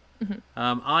possible. Mm-hmm.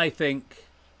 I think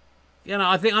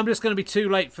I'm just going to be too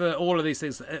late for all of these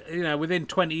things. Within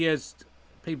 20 years,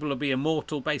 people will be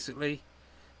immortal, basically.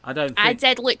 I don't think... I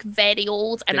did look very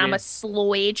old, and Did I'm you? a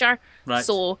slow ager, Right.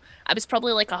 so I was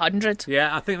probably like 100.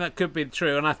 Yeah, I think that could be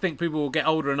true, and I think people will get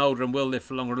older and older and will live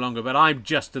for longer and longer, but I'm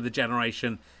just to the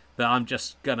generation that I'm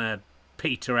just going to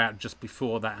peter out just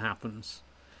before that happens.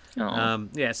 Oh.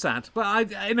 Yeah, sad.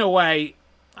 But in a way,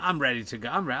 I'm ready to go.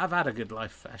 I've had a good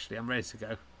life, actually. I'm ready to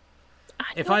go.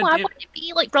 I know, I want to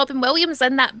be like Robin Williams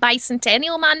in that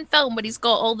Bicentennial Man film where he's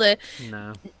got all the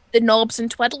No. knobs and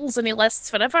twiddles and he lists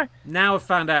forever. Now I've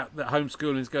found out that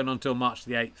homeschooling is going on until March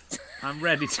the 8th. I'm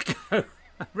ready to go.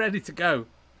 I'm ready to go.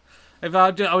 If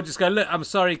I'll just go, look, I'm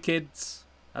sorry, kids.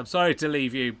 I'm sorry to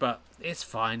leave you, but it's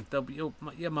fine.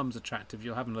 Your mum's attractive.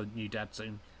 You'll have a new dad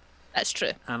soon. That's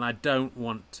true. And I don't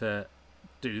want to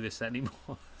do this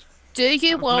anymore. Do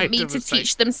you want made me a to mistake.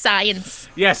 teach them science?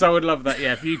 Yes, I would love that.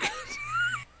 Yeah, if you could.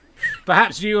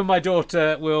 Perhaps you and my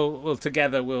daughter will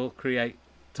together create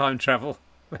time travel.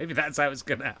 Maybe that's how it's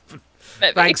going to happen.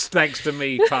 Maybe. Thanks to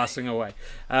me passing away.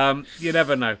 You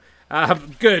never know.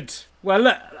 Good. Well,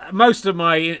 look, most of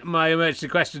my emergency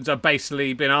questions have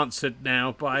basically been answered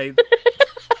now by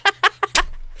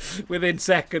within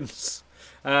seconds.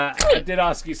 I did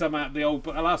ask you some out the old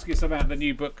book. I'll ask you some out the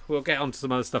new book. We'll get on to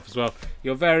some other stuff as well.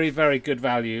 You're very, very good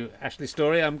value, Ashley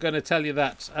Storrie. I'm going to tell you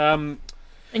that.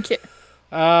 Thank you.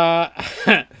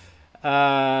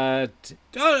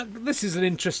 This is an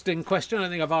interesting question. I don't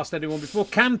think I've asked anyone before.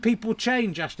 Can people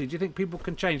change, Ashley? Do you think people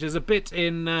can change? There's a bit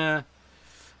in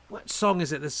what song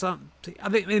is it? There's some. I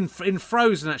think in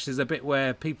Frozen actually, there's a bit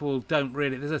where people don't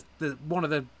really. There's one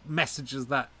of the messages of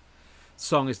that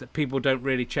song is that people don't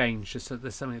really change.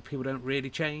 There's something that people don't really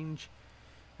change.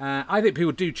 I think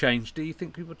people do change. Do you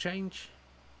think people change?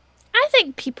 I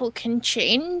think people can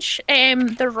change.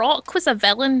 The Rock was a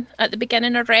villain at the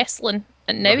beginning of wrestling,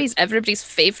 and now Right. he's everybody's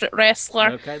favourite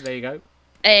wrestler. Okay, there you go.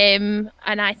 And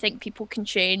I think people can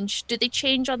change. Do they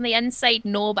change on the inside?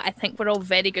 No, but I think we're all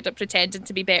very good at pretending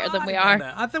to be better than we are.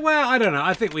 I don't know.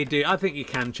 I think we do. I think you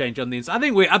can change on the inside.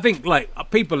 I think like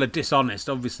people are dishonest,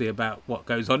 obviously, about what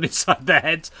goes on inside their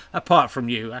heads. Apart from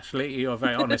you, Ashley, you're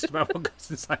very honest about what goes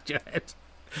inside your head.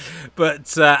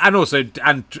 But and also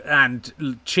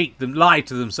cheat them, lie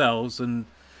to themselves, and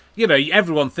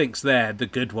everyone thinks they're the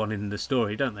good one in the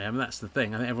story, don't they? I mean, that's the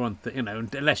thing. I think everyone,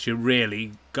 unless you're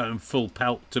really going full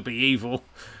pelt to be evil,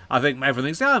 I think everyone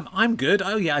thinks, oh, I'm good.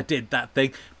 Oh yeah, I did that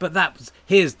thing. But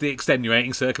here's the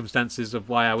extenuating circumstances of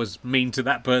why I was mean to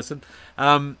that person.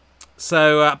 But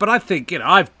I think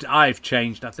I've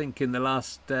changed. I think in the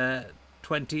last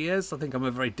 20 years, I think I'm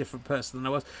a very different person than I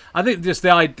was. I think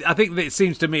I think that it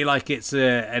seems to me like it's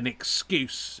an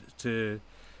excuse to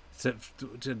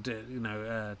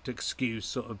excuse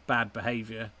sort of bad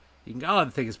behaviour. You can go,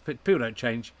 the thing is, people don't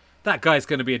change. That guy's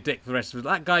going to be a dick for the rest of his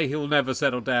life. That guy, he'll never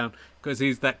settle down because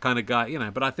he's that kind of guy,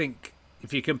 But I think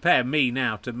if you compare me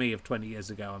now to me of 20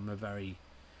 years ago, I'm a very...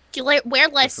 Do you wear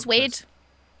less suede? Person.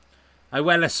 I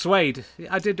wear less suede.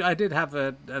 I did have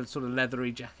a sort of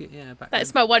leathery jacket, yeah.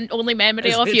 That's my only memory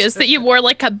Is of it? you, is that you wore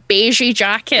like a beigey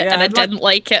jacket, Yeah, and I didn't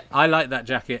like it. I like that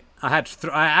jacket. I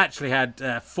actually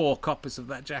had 4 copies of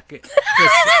that jacket.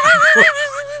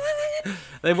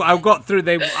 I got through.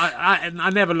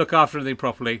 I never look after anything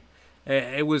properly.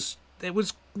 It wasn't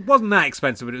that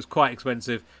expensive, but it was quite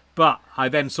expensive. But I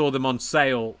then saw them on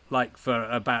sale, like for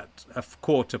about a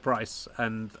quarter price,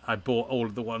 and I bought all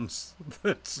of the ones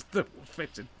that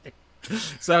fitted me.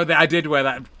 So I did wear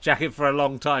that jacket for a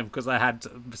long time because I had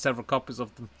several copies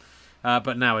of them.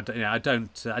 But now I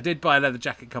don't. I did buy a leather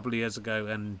jacket a couple of years ago,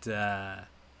 and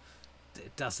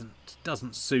it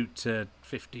doesn't suit a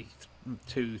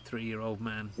 53-year-old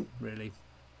man really.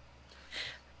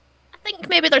 I think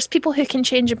maybe there's people who can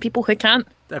change and people who can't.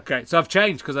 Okay, so I've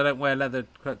changed because I don't wear leather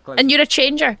clothes. And you're a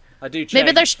changer. I do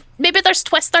change. Maybe there's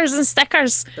twisters and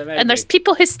stickers, and there's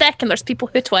people who stick and there's people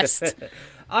who twist.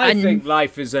 I think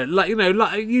life is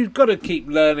you've got to keep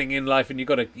learning in life, and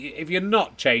if you're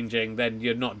not changing, then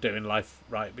you're not doing life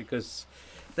right, because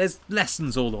there's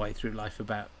lessons all the way through life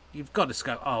about you've got to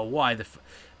go, oh, why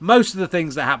most of the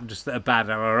things that happen just that are bad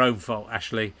are our own fault,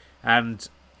 Ashley, and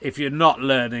if you're not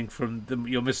learning from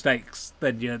your mistakes,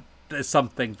 then there's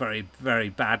something very, very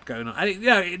bad going on.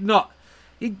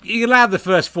 You allow the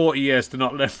first 40 years to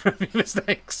not learn from your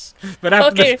mistakes, but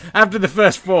after the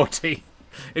first 40,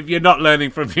 if you're not learning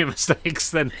from your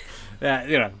mistakes, then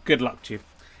good luck to you.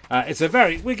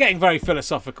 We're getting very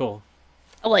philosophical.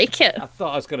 I like it. I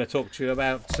thought I was going to talk to you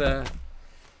about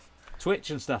Twitch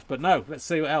and stuff, but no. Let's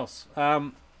see what else.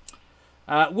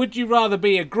 Would you rather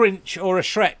be a Grinch or a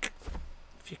Shrek?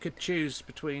 If you could choose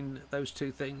between those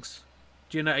two things,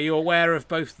 are you aware of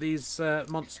both these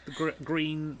monster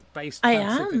green-based? I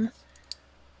am.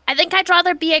 I think I'd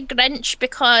rather be a Grinch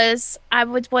because I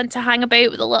would want to hang about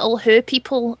with the little Who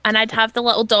people, and I'd have the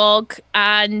little dog,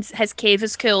 and his cave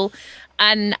is cool.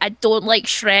 And I don't like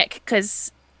Shrek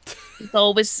because he's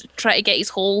always trying to get his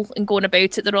hole and going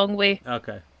about it the wrong way.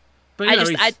 Okay. But you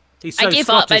know, he's so I gave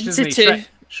Scottish, up isn't into he? two.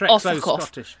 Shrek's so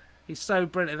Scottish. He's so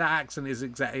brilliant. That accent is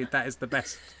that is the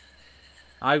best.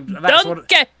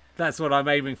 That's what I'm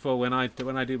aiming for when I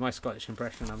do my Scottish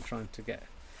impression. I'm trying to get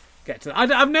to.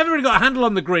 I've never really got a handle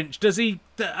on the Grinch. Does he?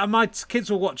 My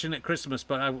kids were watching at Christmas,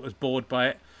 but I was bored by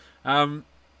it.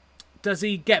 Does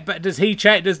he get better? Does he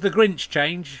change? Does the Grinch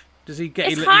change? Does he get?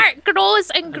 His heart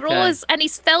grows and grows, and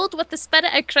he's filled with the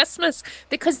spirit of Christmas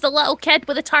because the little kid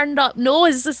with the turned up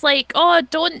nose is like, "Oh,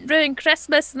 don't ruin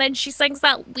Christmas!" And then she sings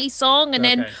that wee song, and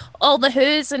then all the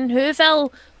Who's and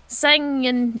Whoville sing,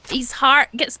 and his heart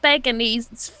gets big, and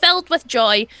he's filled with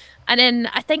joy. And then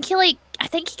I think he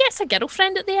gets a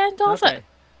girlfriend at the end of it.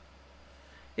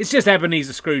 It's just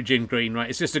Ebenezer Scrooge in green, right?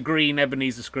 It's just a green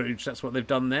Ebenezer Scrooge. That's what they've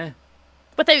done there.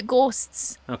 Without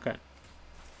ghosts. Okay.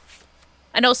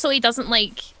 And also he doesn't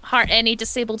hurt any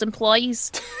disabled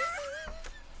employees.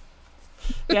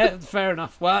 Yeah, fair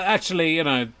enough. Well, actually,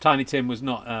 Tiny Tim was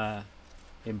not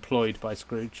employed by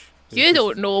Scrooge. You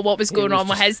don't know what was going on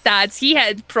with his dad. He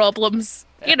had problems.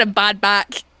 He had a bad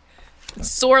back.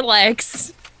 Sore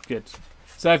legs. Good.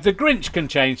 So if the Grinch can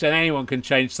change, then anyone can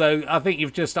change. So I think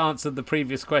you've just answered the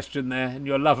previous question there, and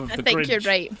your love of the Grinch. I think you're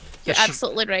right. You're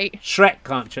absolutely right. Shrek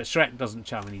can't change. Shrek doesn't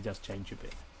change. I mean, he does change a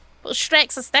bit. Well,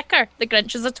 Shrek's a sticker. The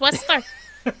Grinch is a twister.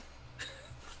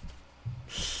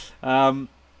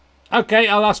 Okay,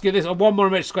 I'll ask you this. One more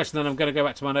emergency question, then I'm going to go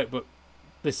back to my notebook.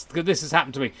 This has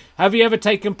happened to me. Have you ever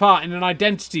taken part in an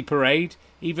identity parade,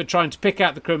 either trying to pick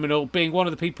out the criminal, being one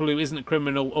of the people who isn't a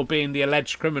criminal, or being the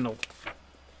alleged criminal?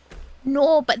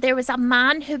 No, but there was a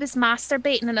man who was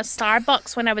masturbating in a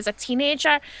Starbucks when I was a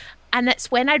teenager, and it's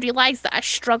when I realised that I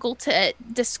struggled to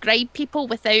describe people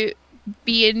without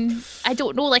being, I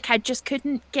don't know, I just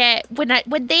couldn't get,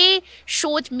 when they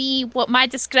showed me what my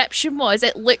description was,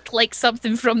 it looked like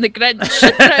something from the Grinch.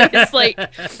 I was like,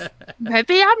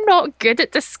 maybe I'm not good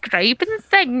at describing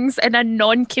things in a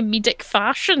non-comedic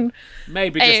fashion.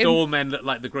 Maybe just all men look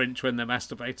like the Grinch when they're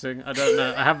masturbating. I don't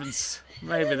know. I haven't.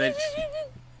 Maybe they.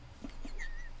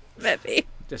 Maybe.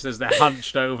 Just as they're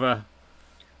hunched over.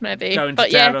 Maybe. Going to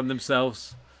town on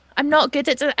themselves. I'm not good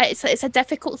at it. It's a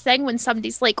difficult thing when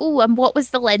somebody's like, "Oh, and what was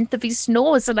the length of his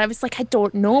nose?" And I was like, "I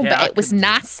don't know, but it was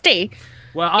nasty."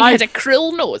 Well, I had a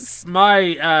cruel nose.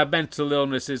 My mental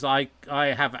illness is I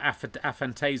have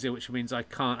aphantasia, which means I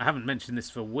can't. I haven't mentioned this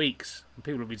for weeks.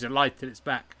 People will be delighted it's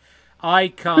back. I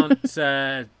can't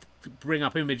bring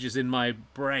up images in my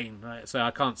brain, right? So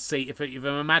I can't see if I'm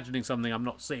imagining something, I'm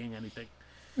not seeing anything.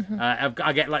 Mm-hmm.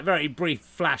 I get very brief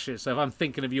flashes. So if I'm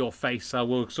thinking of your face, I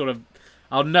will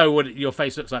I'll know what your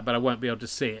face looks like, but I won't be able to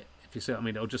see it. If you see what I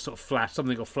mean, it'll just sort of flash.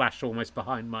 Something will flash almost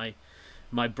behind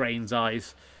my brain's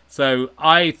eyes. So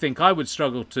I think I would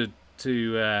struggle to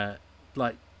do any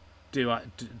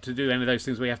of those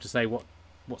things where you have to say what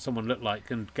someone looked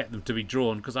like and get them to be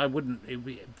drawn, because I wouldn't. It would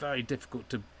be very difficult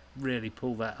to really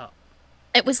pull that up.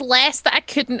 It was less that I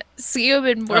couldn't see him,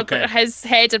 and more that his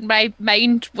head in my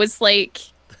mind was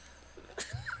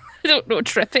I don't know,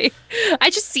 trippy.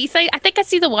 I just see things. I think I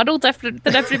see the world different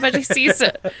than everybody sees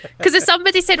it. Because if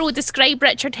somebody said, "Oh, describe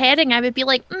Richard Herring," I would be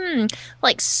like,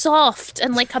 soft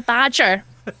and like a badger,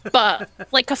 but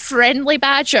like a friendly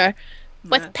badger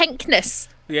with pinkness.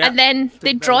 Yeah. And then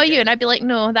they'd draw you, and I'd be like,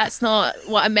 "No, that's not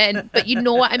what I meant," but you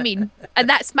know what I mean. And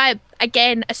that's my,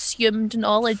 again, assumed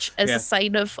knowledge as a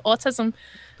sign of autism.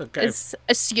 Okay. Is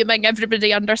assuming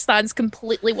everybody understands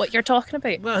completely what you're talking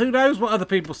about. Well, who knows what other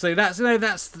people see? That's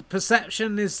the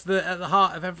perception is at the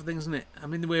heart of everything, isn't it? I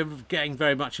mean, we're getting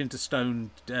very much into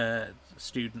stoned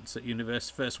students at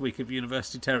first week of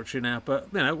university territory now.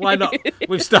 But why not?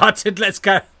 We've started. Let's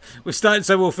go. We've started,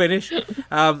 so we'll finish.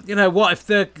 What if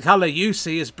the colour you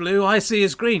see is blue, I see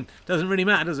is green? Doesn't really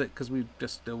matter, does it? Because we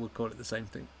just still would call it the same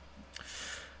thing.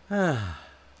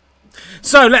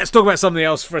 So let's talk about something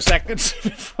else for a second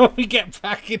before we get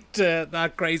back into our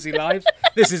crazy lives.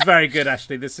 This is very good,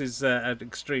 actually. This is an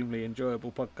extremely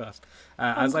enjoyable podcast.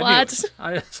 I'm glad.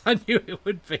 I knew it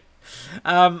would be.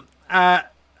 Well,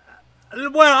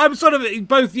 I'm sort of,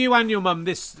 both you and your mum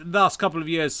this last couple of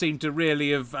years seem to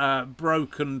really have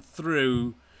broken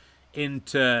through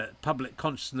into public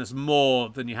consciousness more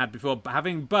than you had before, but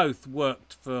having both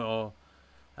worked for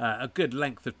a good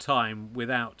length of time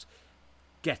without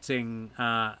getting,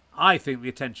 I think, the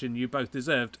attention you both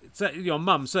deserved. So your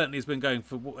mum certainly has been going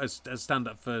as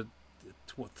stand-up for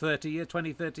 30 years,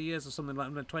 20, 30 years or something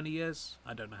like that, 20 years?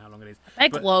 I don't know how long it is.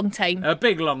 Long time. A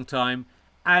big, long time.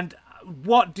 And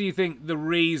what do you think the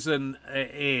reason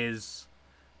is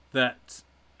that,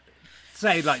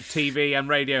 say, like TV and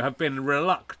radio have been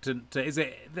reluctant to,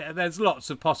 there's lots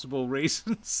of possible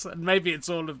reasons, and maybe it's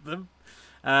all of them.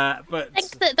 But I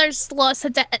think that there's lots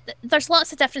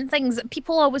of different things.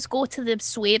 People always go to the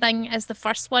swearing as the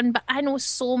first one, but I know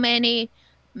so many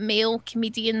male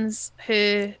comedians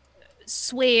who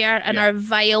swear and are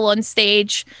vile on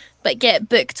stage, but get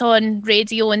booked on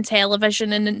radio and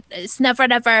television, and it's never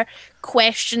ever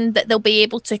questioned that they'll be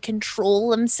able to control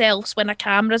themselves when a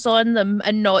camera's on them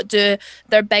and not do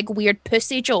their big weird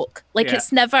pussy joke. Like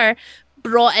it's never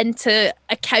brought into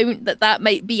account that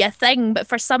might be a thing, but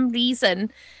for some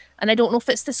reason, and I don't know if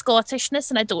it's the Scottishness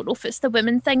and I don't know if it's the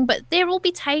women thing, but there will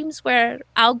be times where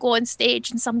I'll go on stage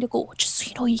and somebody will go, just so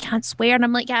you know, you can't swear, and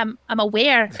I'm like, yeah, I'm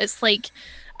aware. It's like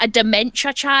a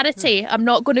dementia charity. I'm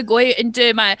not going to go out and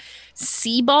do my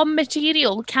C-bomb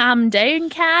material. Calm down,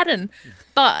 Karen.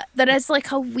 But there is like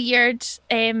a weird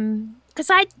because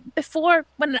before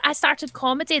when I started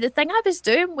comedy, the thing I was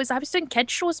doing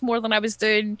kids shows more than I was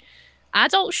doing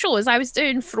adult shows. I was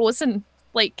doing Frozen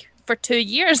like for 2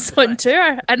 years on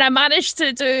tour, and I managed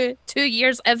to do 2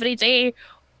 years every day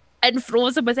in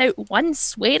Frozen without one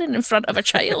swearing in front of a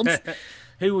child.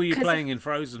 Who were you playing in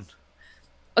Frozen?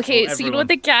 Okay, so you know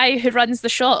the guy who runs the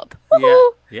shop?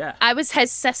 Yeah. I was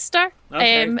his sister.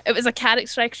 Okay. It was a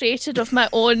character I created of my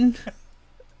own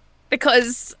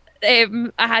because I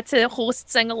had to host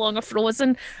Sing Along of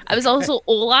Frozen. I was also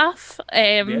Olaf.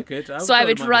 Good. So I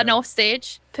would run off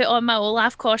stage, put on my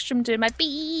Olaf costume, do my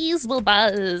bees will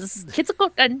buzz, kids will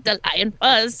go and the lion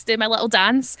buzz, do my little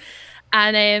dance.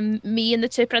 And me and the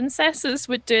two princesses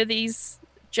would do these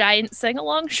giant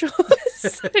sing-along shows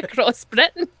across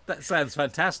Britain. That sounds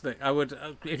fantastic. I would,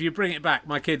 if you bring it back.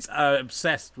 My kids are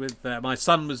obsessed with. My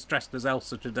son was dressed as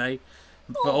Elsa today,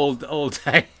 for all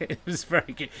day. It was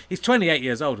very good. He's 28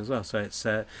 years old as well, so it's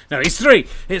no, he's 3.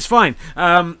 It's fine.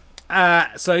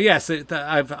 So yes,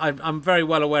 I'm very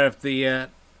well aware of the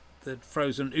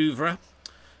Frozen oeuvre.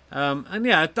 And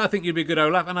yeah, I think you'd be a good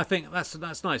Olaf, and I think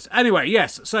that's nice. Anyway,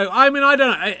 yes. So I mean, I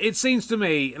don't know. It seems to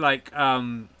me like.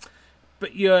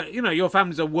 But your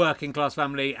family's a working class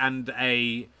family and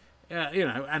and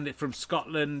it's from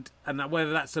Scotland, and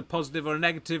whether that's a positive or a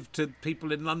negative to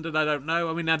people in London, I don't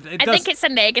know. I mean, I think it's a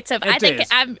negative. I think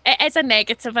it is a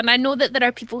negative, and I know that there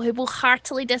are people who will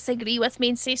heartily disagree with me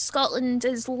and say Scotland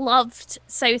is loved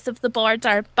south of the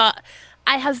border, but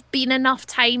I have been enough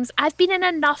times. I've been in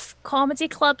enough comedy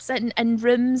clubs and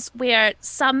rooms where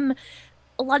some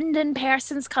London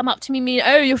persons come up to me and mean,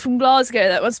 oh, you're from Glasgow,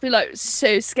 that must be like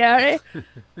so scary.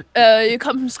 You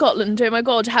come from Scotland, oh my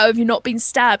god, how have you not been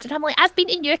stabbed? And I'm like, I've been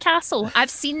to Newcastle,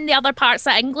 I've seen the other parts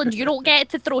of England, you don't get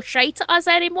to throw shite at us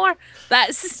anymore.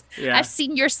 I've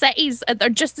seen your cities and they're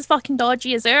just as fucking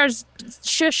dodgy as ours.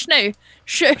 Shush now.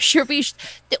 Shush.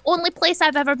 The only place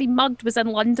I've ever been mugged was in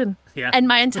London in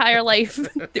my entire life.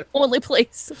 The only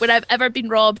place where I've ever been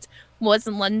robbed was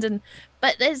in London.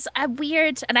 But there's a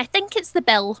weird, and I think it's the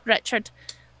bill, Richard.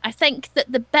 I think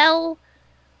that the bill,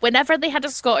 whenever they had a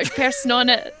Scottish person on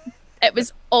it, it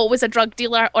was always a drug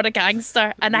dealer or a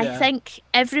gangster. And I think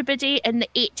everybody in the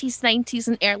 80s, 90s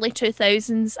and early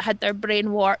 2000s had their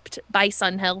brain warped by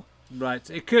Sunhill. Right,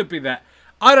 it could be that.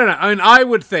 I don't know. I mean, I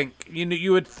would think,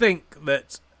 you would think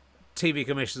that TV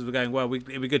commissioners were going, well,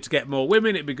 it'd be good to get more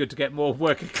women, it'd be good to get more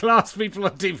working class people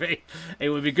on TV, it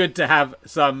would be good to have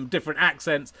some different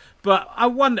accents. But I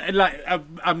wonder, like,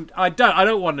 I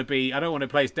don't want to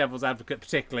play devil's advocate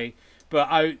particularly, but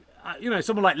I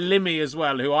someone like Limmy as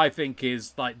well, who I think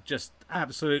is like just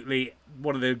absolutely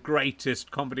one of the greatest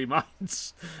comedy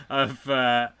minds of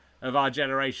our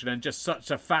generation, and just such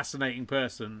a fascinating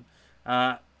person.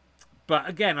 But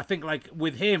again, I think like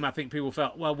with him, I think people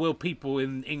felt, well, will people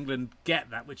in England get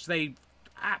that? Which they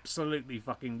absolutely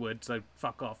fucking would, so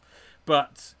fuck off.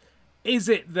 But is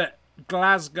it that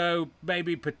Glasgow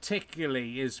maybe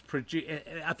particularly is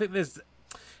I think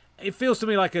it feels to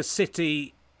me like a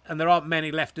city, and there aren't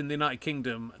many left in the United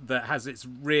Kingdom, that has its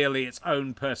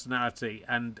own personality.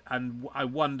 And I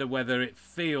wonder whether it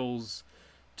feels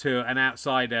to an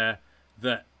outsider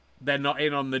that they're not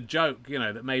in on the joke,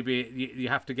 that maybe you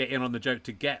have to get in on the joke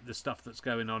to get the stuff that's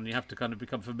going on. You have to kind of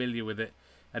become familiar with it.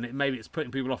 And maybe it's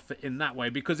putting people off in that way,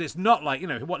 because it's not like,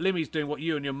 what Limmy's doing, what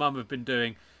you and your mum have been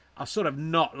doing, are sort of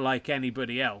not like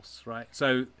anybody else, right?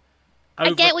 So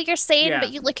I get what you're saying, Yeah.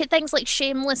 but you look at things like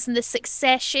Shameless and the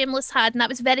success Shameless had, and that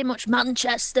was very much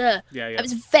Manchester. Yeah. It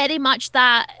was very much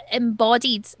that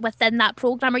embodied within that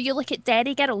programme. Or you look at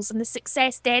Derry Girls and the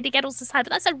success Derry Girls has had,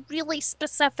 but that's a really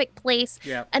specific place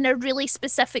and a really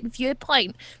specific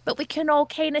viewpoint. But we can all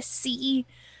kind of see.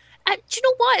 Do you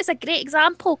know what is a great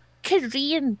example?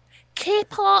 Korean,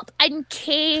 K-pop and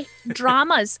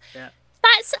K-dramas.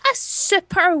 That's a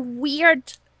super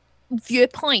weird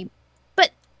viewpoint. But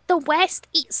the West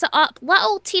eats it up.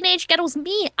 Little teenage girls,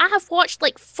 me, I have watched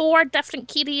like 4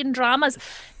 different Korean dramas.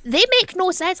 They make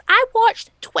no sense. I watched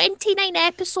 29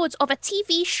 episodes of a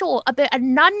TV show about a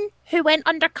nun who went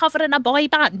undercover in a boy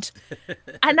band.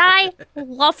 And I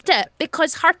loved it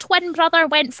because her twin brother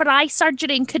went for eye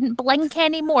surgery and couldn't blink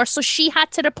anymore. So she had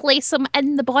to replace him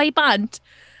in the boy band.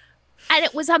 And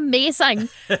it was amazing.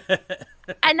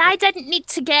 And I didn't need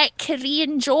to get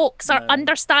Korean jokes or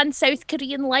understand South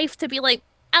Korean life to be like,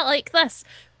 I like this.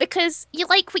 Because you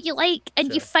like what you like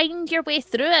and you find your way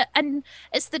through it. And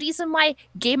it's the reason why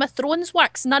Game of Thrones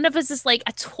works. None of us is like,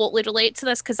 I totally relate to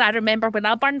this because I remember when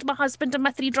I burned my husband and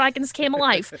my 3 dragons came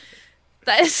alive.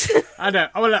 I know.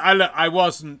 I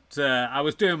wasn't. I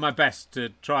was doing my best to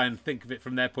try and think of it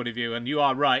from their point of view, and you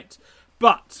are right.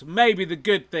 But maybe the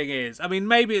good thing is, I mean,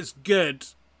 maybe it's good,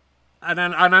 and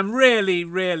I'm really,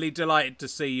 really delighted to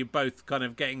see you both kind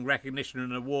of getting recognition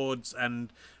and awards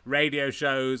and radio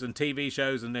shows and TV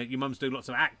shows, and your mum's doing lots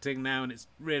of acting now, and it's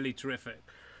really terrific.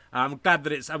 I'm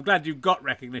glad you've got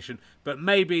recognition, but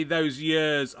maybe those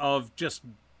years of just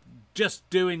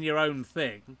doing your own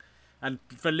thing. And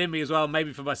for Limmy as well,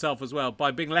 maybe for myself as well,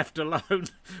 by being left alone,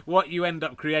 what you end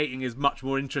up creating is much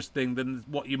more interesting than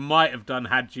what you might have done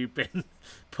had you been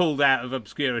pulled out of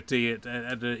obscurity as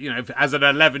an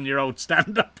 11-year-old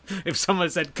stand-up. If someone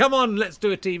said, "Come on, let's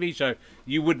do a TV show,"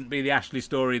 you wouldn't be the Ashley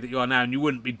Storrie that you are now, and you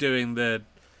wouldn't be doing the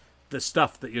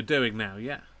stuff that you're doing now.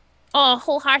 Yeah. Oh,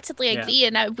 wholeheartedly agree.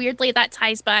 And weirdly, that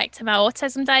ties back to my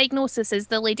autism diagnosis. Is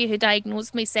the lady who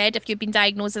diagnosed me said if you'd been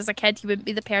diagnosed as a kid, you wouldn't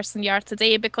be the person you are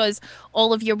today because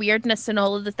all of your weirdness and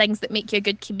all of the things that make you a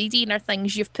good comedian are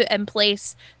things you've put in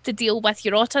place to deal with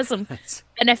your autism.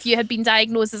 And if you had been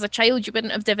diagnosed as a child, you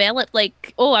wouldn't have developed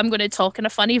like, oh, I'm going to talk in a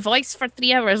funny voice for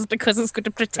 3 hours because it's going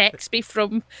to protect me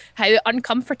from how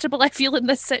uncomfortable I feel in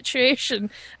this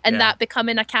situation. And that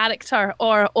becoming a character,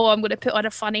 or, oh, I'm going to put on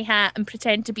a funny hat and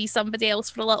pretend to be somebody else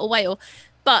for a little while.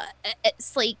 But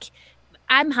it's like,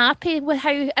 I'm happy with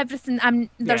how everything,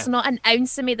 there's not an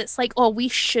ounce of me that's like, oh, we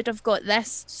should have got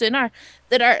this sooner.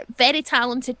 There are very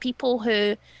talented people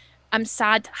who I'm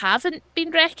sad haven't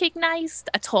been recognised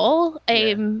at all.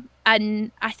 And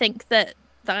I think that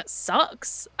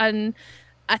sucks. And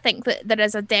I think that there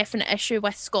is a definite issue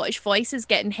with Scottish voices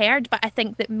getting heard. But I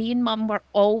think that me and Mum were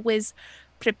always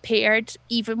prepared,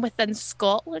 even within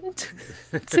Scotland,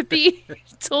 to be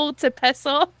told to piss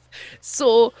off.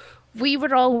 So we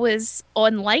were always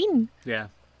online. Yeah.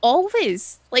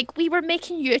 Always. Like, we were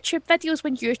making YouTube videos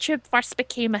when YouTube first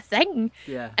became a thing.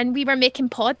 Yeah. And we were making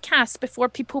podcasts before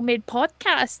people made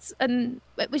podcasts. And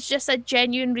it was just a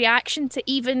genuine reaction to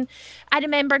even... I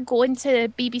remember going to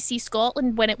BBC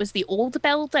Scotland when it was the old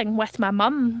building with my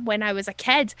mum when I was a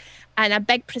kid. And a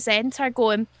big presenter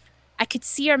going... I could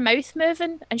see her mouth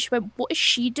moving. And she went, "What is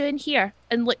she doing here?"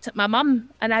 And looked at my mum.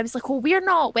 And I was like, "Oh, we're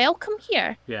not welcome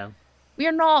here. Yeah.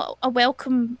 We're not a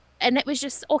welcome..." And it was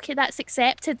just, okay, that's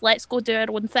accepted. Let's go do our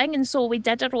own thing. And so we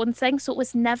did our own thing. So there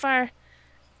was never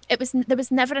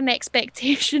an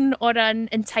expectation or an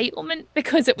entitlement,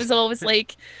 because it was always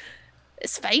like,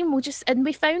 it's fine. And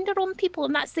we found our own people.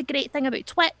 And that's the great thing about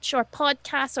Twitch or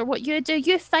podcasts or what you do.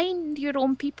 You find your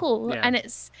own people. Yeah. And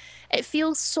it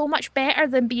feels so much better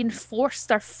than being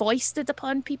forced or foisted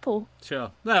upon people.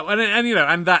 Sure. No,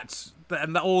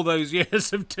 and all those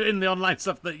years of doing the online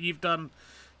stuff that you've done,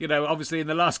 obviously in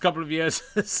the last couple of years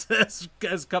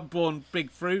has borne big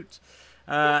fruit,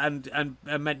 and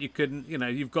meant you can,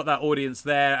 you've got that audience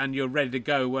there and you're ready to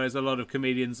go. Whereas a lot of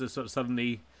comedians are sort of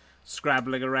suddenly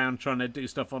scrabbling around trying to do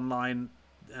stuff online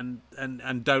and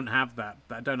don't have that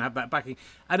backing.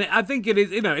 And I think it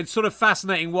is, it's sort of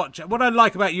fascinating what I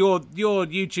like about your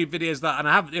YouTube videos, that, and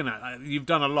I haven't, you've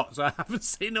done a lot, so I haven't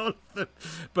seen all of them,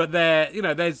 but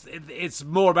it's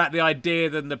more about the idea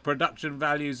than the production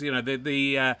values.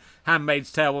 The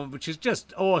Handmaid's Tale one, which is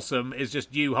just awesome, is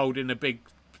just you holding a big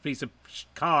piece of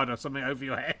card or something over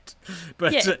your head,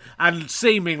 but and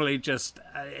seemingly just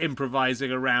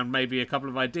improvising around maybe a couple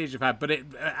of ideas you've had, but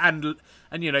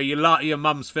your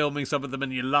mum's filming some of them,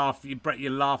 and you're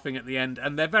laughing at the end,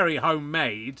 and they're very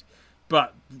homemade,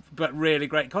 but really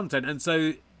great content. And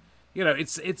so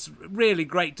it's really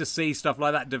great to see stuff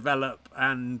like that develop,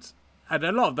 and and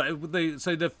a lot of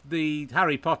that. The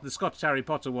Harry Potter, the Scottish Harry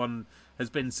Potter one, has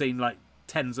been seen like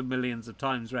tens of millions of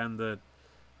times around the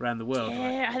world.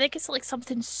 Yeah, right? I think it's like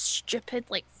something stupid,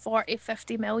 like 40,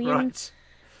 50 million. Right.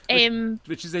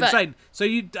 Which is but- insane. So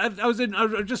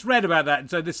I just read about that, and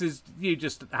so this is you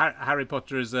just Harry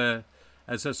Potter as a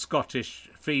Scottish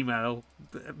female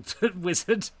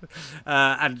wizard,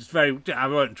 and it's very. I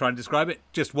won't try and describe it.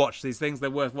 Just watch these things; they're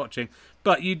worth watching.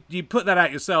 But you put that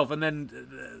out yourself, and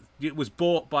then it was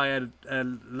bought by a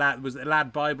lad. Was it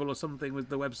Lad Bible or something? Was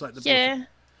the website that bought it?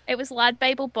 It was Lad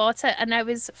Bible bought it, and I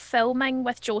was filming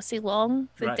with Josie Long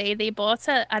the Right. day they bought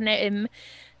it, and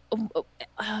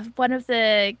one of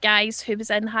the guys who was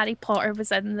in Harry Potter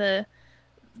was in the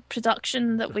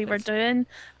production that we were doing,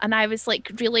 and I was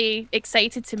like really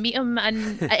excited to meet him,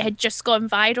 and it had just gone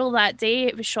viral that day.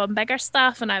 It was Sean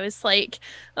Biggerstaff, and I was like,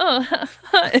 oh,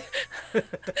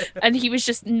 and he was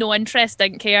just no interest,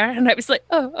 didn't care, and I was like,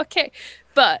 oh, okay.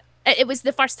 But it was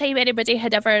the first time anybody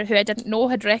had ever, who I didn't know,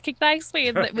 had recognised me,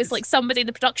 and it was like somebody in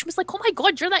the production was like, oh my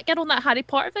god, you're that girl on that Harry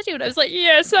Potter video, and I was like,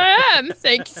 yes I am,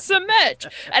 thank you so much.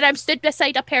 And I'm stood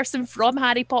beside a person from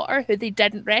Harry Potter who they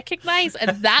didn't recognise,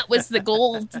 and that was the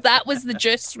gold, that was the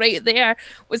juice right there,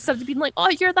 was somebody being like,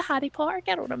 oh, you're the Harry Potter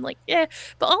girl, and I'm like, yeah.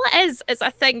 But all it is I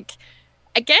think,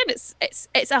 again, it's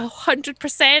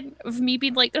 100% of me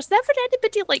being like, there's never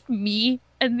anybody like me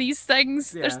in these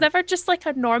things. Yeah. There's never just like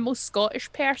a normal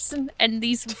Scottish person in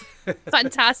these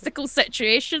fantastical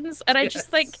situations. And I just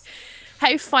think,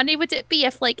 how funny would it be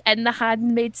if, like, in The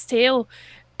Handmaid's Tale,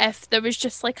 if there was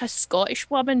just like a Scottish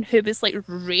woman who was like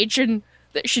raging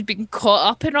that she'd been caught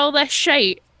up in all this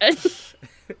shite.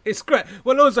 It's great.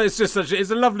 Well, also it's just it's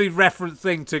a lovely reference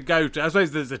thing to go to. I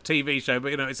suppose there's a TV show,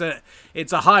 but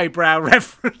it's a highbrow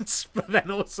reference, but then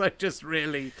also just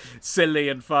really silly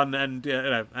and fun, and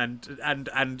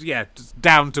and yeah, just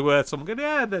down to earth. Someone going,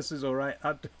 yeah, this is all right.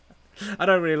 I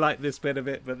don't really like this bit of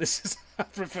it, but this is I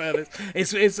prefer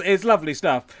this. It's lovely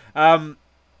stuff. And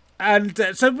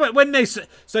so when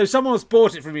someone's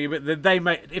bought it from you, but they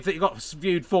if it got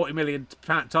viewed 40 million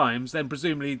times, then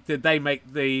presumably did they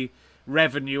make the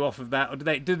revenue off of that, or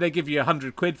did they give you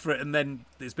 100 quid for it and then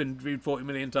it's been viewed 40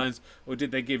 million times, or did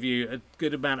they give you a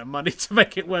good amount of money to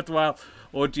make it worthwhile,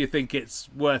 or do you think it's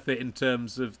worth it in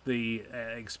terms of the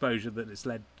exposure that it's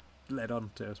led on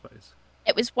to, I suppose?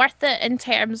 It was worth it in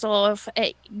terms of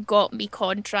it got me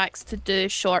contracts to do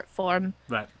short form,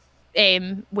 Right.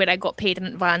 where I got paid in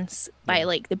advance by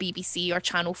like the BBC or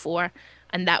Channel 4,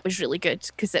 and that was really good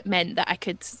because it meant that I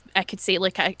could say,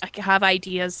 like, I could have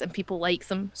ideas and people like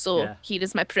them, so here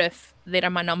is my proof, there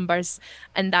are my numbers,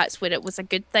 and that's where it was a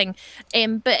good thing.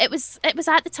 But it was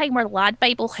at the time where Lad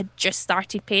Bible had just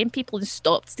started paying people and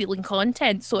stopped stealing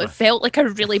content, so it felt like a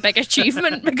really big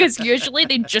achievement because usually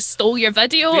they just stole your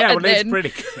video. Yeah, and well, then... it's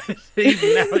pretty good.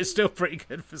 Even now, it's still pretty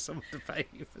good for someone to pay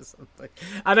you for something.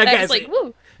 And I guess like,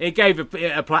 woo. It gave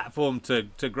a platform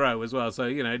to grow as well. So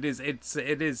it's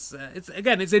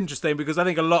again, it's interesting because I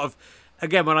think a lot of,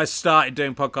 again, when I started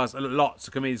doing podcasts, lots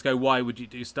of comedians go, why would you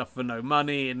do stuff for no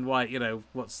money, and why, and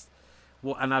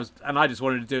I just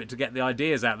wanted to do it to get the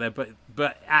ideas out there,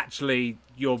 but actually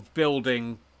you're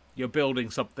building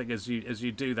something as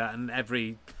you do that, and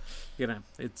every,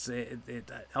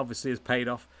 it obviously has paid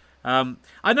off.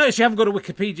 I noticed you haven't got a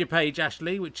Wikipedia page,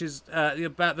 Ashley, which is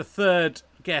about the third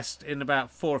guest in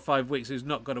about 4 or 5 weeks who's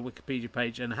not got a Wikipedia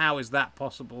page, and how is that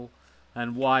possible,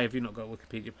 and why have you not got a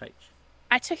Wikipedia page?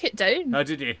 I took it down. Oh,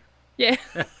 did you? Yeah.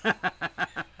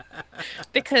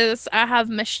 Because I have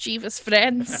mischievous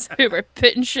friends who were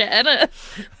putting shit in it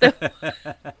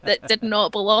that did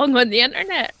not belong on the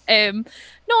internet. No,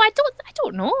 I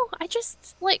don't know. I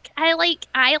just I like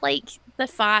the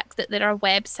fact that there are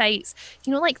websites,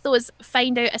 like those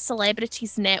find out a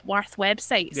celebrity's net worth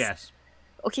websites. Yes.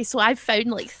 Okay, so I've found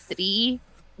like 3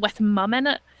 with mum in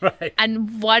it. Right.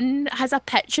 And one has a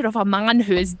picture of a man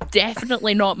who is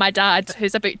definitely not my dad,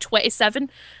 who's about 27,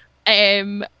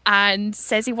 and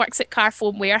says he works at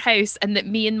Carphone Warehouse, and that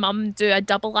me and mum do a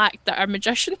double act that are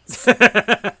magicians.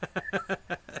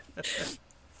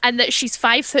 And that she's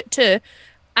 5'2",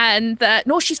 and that,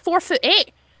 no, she's 4'8".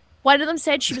 One of them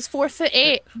said she was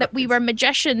 4'8", that we were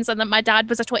magicians, and that my dad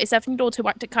was a 27-year-old who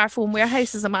worked at Carphone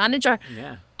Warehouse as a manager.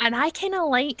 Yeah. And I kind of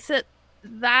like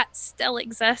that still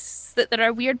exists, that there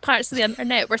are weird parts of the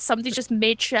internet where somebody just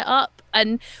made shit up,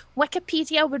 and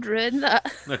Wikipedia would ruin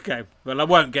that. Okay, well, I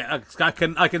won't get. I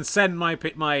can send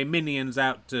my minions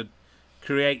out to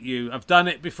create you. I've done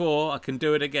it before. I can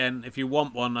do it again. If you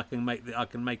want one, I can make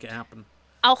it happen.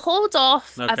 I'll hold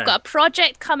off. Okay. I've got a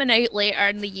project coming out later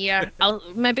in the year. I'll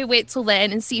maybe wait till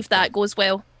then and see if that goes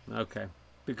well. Okay.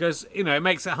 because, you know, it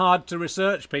makes it hard to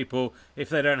research people if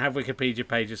they don't have Wikipedia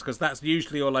pages, because that's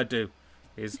usually all I do,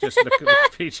 is just look at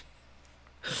Wikipedia.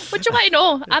 What do you want to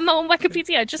know? I'm on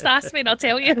Wikipedia. Just ask me and I'll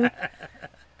tell you.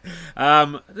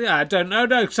 Yeah, I don't know.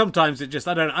 No, sometimes it just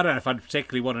I don't know if I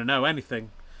particularly want to know anything.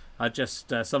 I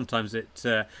just sometimes it.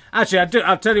 Actually, I do.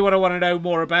 I'll tell you what I want to know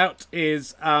more about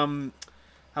is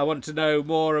I want to know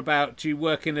more about you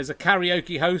working as a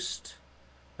karaoke host,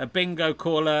 a bingo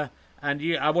caller, and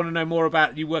you. I want to know more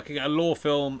about you working at a law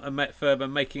firm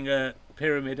and making a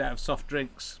pyramid out of soft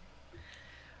drinks.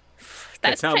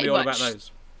 That's tell me all about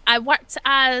those. I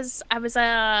was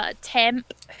a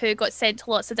temp who got sent to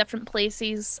lots of different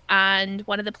places, and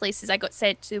one of the places I got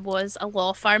sent to was a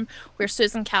law firm where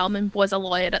Susan Calman was a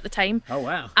lawyer at the time. Oh,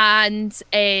 wow. And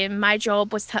my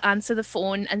job was to answer the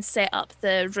phone and set up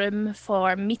the room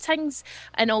for meetings,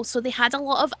 and also they had a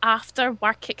lot of after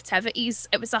work activities.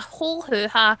 It was a whole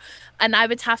hoo-ha, and I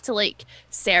would have to like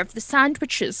serve the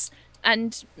sandwiches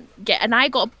and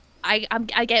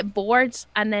I get bored,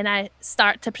 and then I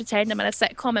start to pretend I'm in a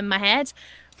sitcom in my head.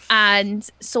 And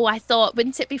so I thought,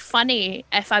 wouldn't it be funny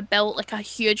if I built like a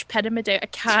huge pyramid out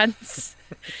of cans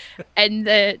in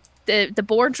the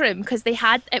boardroom? Because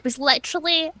it was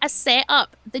literally a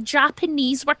setup. The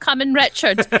Japanese were coming,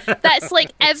 Richard. That's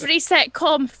like every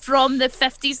sitcom from the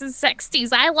 50s and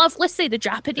 60s. I Love Lucy, the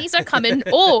Japanese are coming.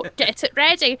 Oh, get it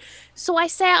ready. So I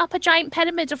set up a giant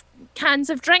pyramid of cans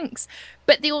of drinks,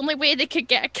 but the only way they could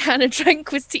get a can of drink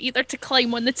was to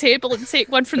climb on the table and take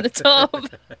one from the top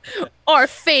or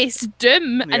face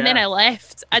doom. And then I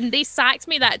left, and they sacked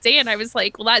me that day, and I was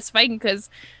like, well, that's fine, because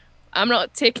I'm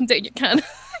not taking down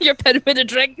your pyramid of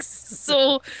drinks.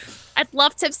 So I'd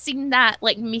love to have seen that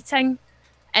like meeting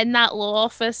in that law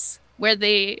office where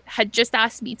they had just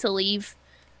asked me to leave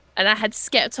and I had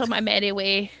skipped on my merry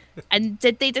way. And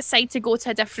did they decide to go to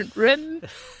a different room,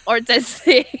 or did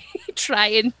they try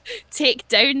and take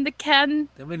down the can?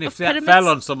 I mean, if that fell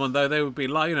on someone, though, they would be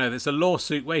like, you know, there's a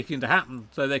lawsuit waiting to happen.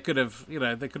 So they could have, you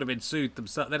know, been sued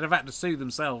themselves. They'd have had to sue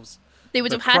themselves. They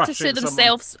would have had to sue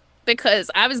themselves because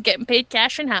I was getting paid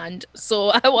cash in hand,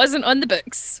 so I wasn't on the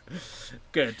books.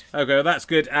 Good. Okay, well, that's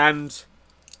good. And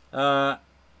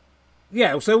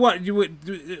yeah. So what you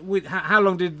would? How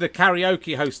long did the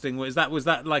karaoke hosting? Was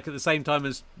that like at the same time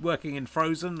as working in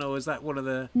Frozen, or was that one of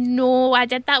the? No, I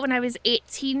did that when I was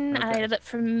 18. Okay. And I did it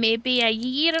for maybe a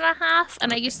year and a half.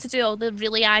 And I used to do all the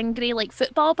really angry like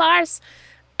football bars,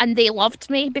 and they loved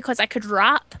me because I could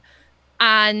rap,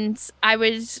 and I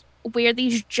would wear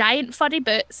these giant furry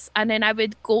boots, and then I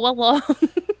would go along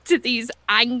to these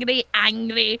angry,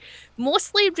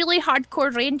 mostly really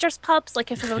hardcore Rangers pubs.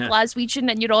 Like if you're a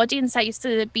Glaswegian in your audience, I used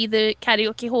to be the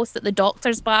karaoke host at the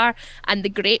Doctor's Bar and the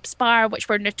Grapes Bar, which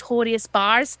were notorious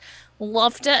bars.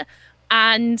 Loved it.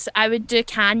 And I would do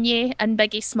Kanye and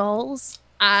Biggie Smalls,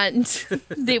 and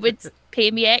they would pay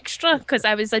me extra because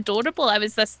I was adorable. I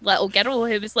was this little girl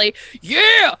who was like,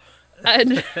 yeah!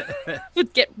 And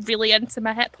would get really into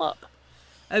my hip hop.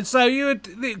 And so you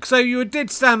did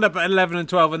stand up at 11 and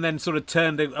 12, and then sort of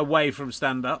turned away from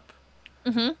stand up.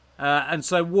 Mm-hmm. And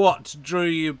so, what drew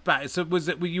you back? So were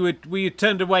you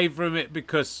turned away from it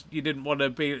because you didn't want to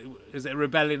be? Is it a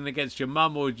rebellion against your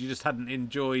mum, or you just hadn't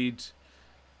enjoyed?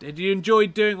 Did you enjoy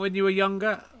doing it when you were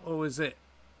younger, or was it?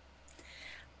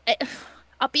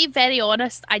 I'll be very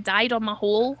honest, I died on my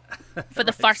hole for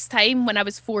the first time when I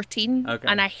was 14,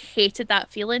 and I hated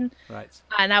that feeling. Right.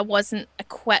 And I wasn't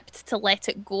equipped to let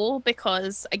it go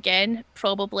because, again,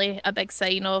 probably a big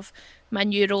sign of my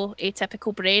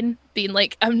neuroatypical brain being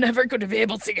like, I'm never going to be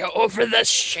able to get over this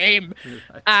shame.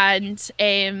 Right.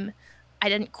 And I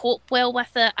didn't cope well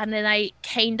with it, and then I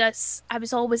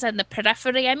was always in the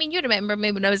periphery. I mean, you remember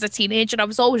me when I was a teenager, I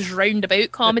was always round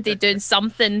about comedy doing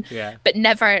something, but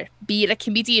never being a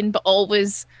comedian, but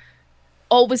always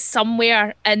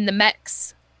somewhere in the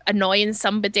mix, annoying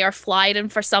somebody or flying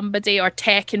for somebody or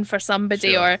teching for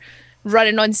somebody or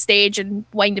running on stage and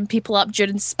winding people up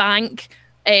during Spank.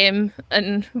 And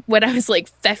when I was like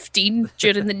 15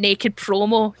 during the naked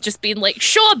promo, just being like,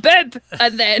 show a bib,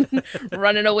 and then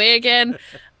running away again.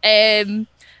 And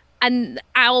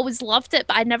I always loved it,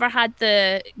 but I never had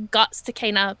the guts to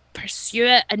kind of pursue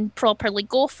it and properly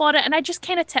go for it. And I just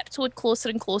kind of tiptoed closer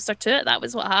and closer to it. That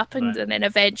was what happened. Right. And then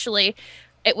eventually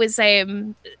it was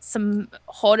some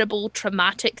horrible,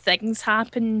 traumatic things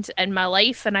happened in my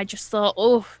life. And I just thought,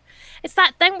 it's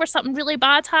that thing where something really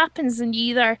bad happens and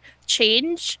you either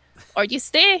change or you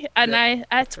stay. And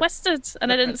I twisted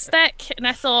and I didn't stick. And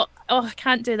I thought, I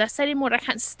can't do this anymore. I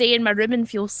can't stay in my room and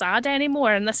feel sad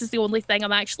anymore. And this is the only thing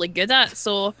I'm actually good at.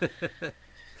 So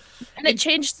And it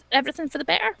changed everything for the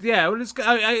better. Yeah, well,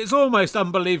 it's almost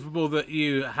unbelievable that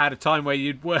you had a time where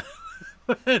you'd work.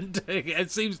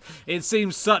 It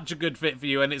seems such a good fit for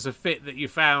you, and it's a fit that you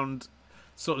found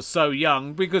sort of so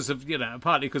young because of,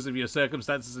 partly because of your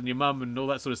circumstances and your mum and all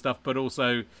that sort of stuff, but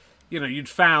also, you'd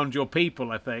found your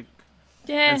people, I think.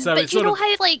 Yeah, and so but you know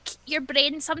how, like, your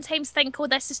brain sometimes think, oh,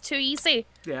 this is too easy.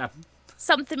 Yeah.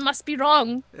 Something must be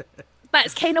wrong.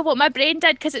 That's kind of what my brain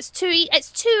did, because it's too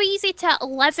easy to at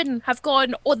 11 have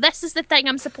gone, oh, this is the thing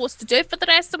I'm supposed to do for the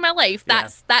rest of my life.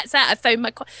 That's it. I found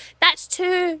my... That's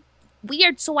too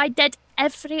weird. So I did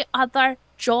every other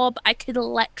job I could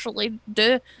literally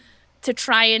do to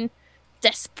try and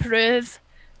disprove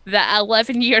that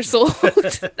 11 years old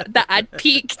that I'd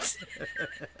peaked.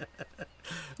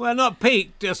 Well, not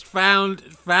peaked, just found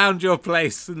your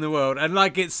place in the world. And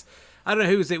like I don't know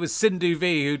who it was Sindhu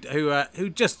V who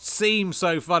just seemed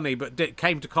so funny, but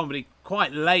came to comedy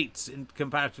quite late in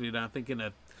comparatively. I think in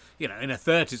her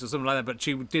 30s or something like that. But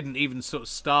she didn't even sort of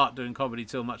start doing comedy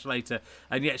till much later,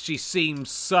 and yet she seems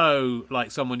so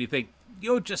like someone you think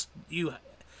you're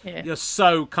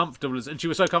so comfortable and she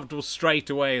was so comfortable straight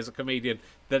away as a comedian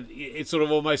that it's sort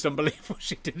of almost unbelievable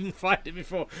she didn't find it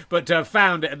before, but to have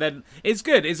found it and then it's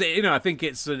good. Is it? I think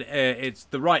it's the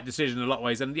right decision in a lot of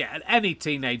ways. And yeah, any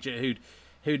teenager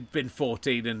who'd been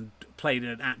 14 and played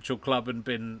at an actual club and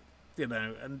been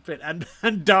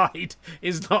and died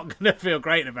is not going to feel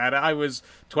great about it. I was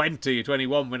 20,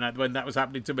 21 when that was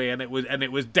happening to me, and it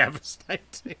was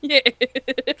devastating. Yeah.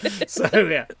 So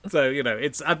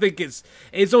I think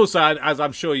it's also, as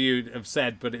I'm sure you have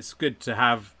said, but it's good to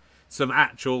have some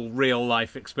actual real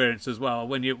life experience as well.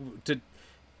 When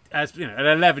as an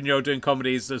 11-year-old doing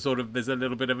comedy is there's a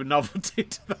little bit of a novelty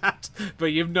to that, but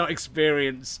you've not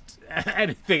experienced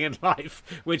anything in life,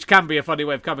 which can be a funny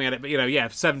way of coming at it.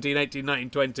 But 17, 18, 19,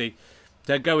 20,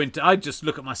 to go into, I just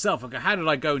look at myself and go, how did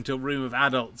I go into a room of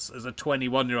adults as a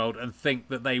 21-year-old and think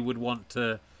that they would want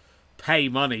to pay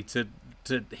money to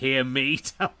hear me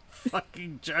tell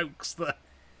fucking jokes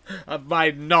of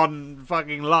my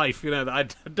non-fucking life, that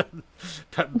I'd done,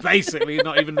 but basically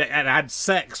not even had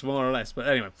sex, more or less. But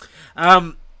anyway,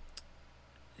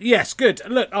 yes, good.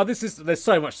 Look, there's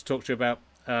so much to talk to you about,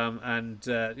 and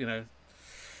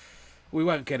we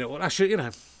won't get it all. Actually,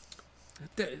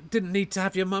 didn't need to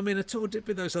have your mum in at all, did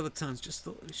we? Those other times, just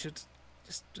thought we should,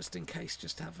 just in case,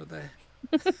 just have her there.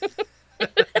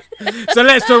 So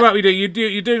let's talk about what we do.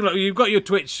 You've got your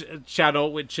Twitch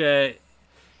channel, which.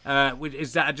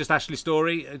 Is that just Ashley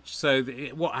Storrie? So,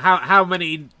 how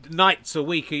many nights a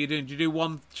week are you doing? Do you do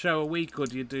one show a week, or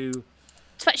do you do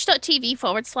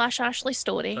twitch.tv/Ashley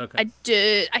Storrie?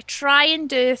 Okay. I try and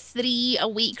do 3 a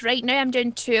week. Right now I'm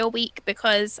doing 2 a week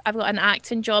because I've got an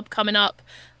acting job coming up,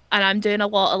 and I'm doing a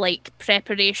lot of like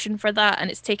preparation for that, and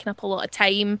it's taking up a lot of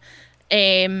time.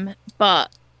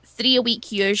 But 3 a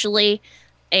week usually,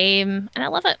 and I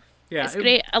love it. Yeah, it's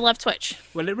great. I love Twitch.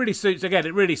 Well, it really suits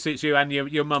you, and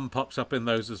your mum pops up in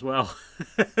those as well.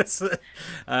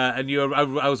 And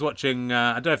I was watching,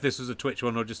 I don't know if this was a Twitch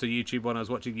one or just a YouTube one, I was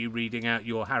watching you reading out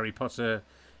your Harry Potter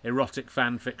erotic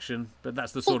fan fiction, but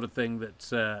that's the sort of thing that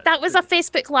was a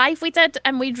Facebook Live we did,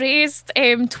 and we raised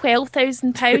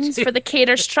 £12,000 for the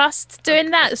Carers Trust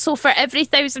doing that. So for every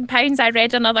 £1,000 I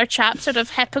read another chapter of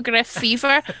Hippogriff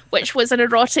Fever, which was an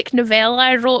erotic novella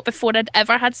I wrote before I'd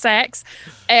ever had sex,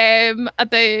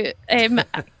 about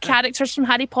characters from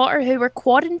Harry Potter who were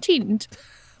quarantined,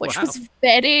 which was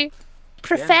very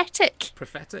prophetic. Yeah.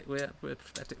 Prophetic, we're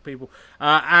prophetic people.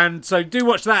 And so do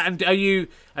watch that. And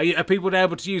are people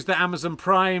able to use the Amazon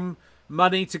Prime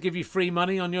money to give you free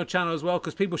money on your channel as well?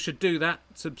 Because people should do that.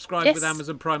 Subscribe with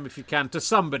Amazon Prime if you can to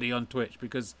somebody on Twitch,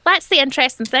 because that's the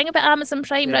interesting thing about Amazon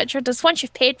Prime, Richard, is once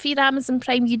you've paid for your Amazon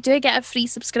Prime, you do get a free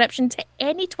subscription to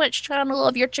any Twitch channel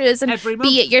of your choosing,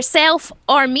 be it yourself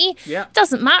or me.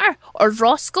 Doesn't matter. Or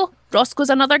Roscoe. Roscoe's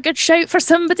another good shout for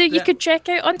somebody you could check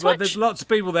out on Twitch. Well, there's lots of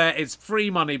people there. It's free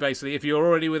money, basically. If you're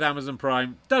already with Amazon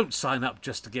Prime, don't sign up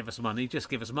just to give us money. Just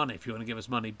give us money if you want to give us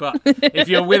money. But if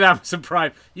you're with Amazon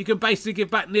Prime, you can basically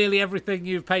give back nearly everything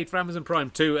you've paid for Amazon Prime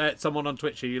to someone on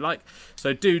Twitch who you like.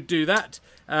 So do that.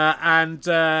 And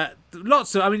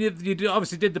lots of, you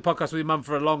obviously did the podcast with your mum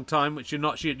for a long time, which you're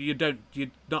not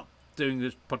doing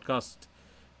this podcast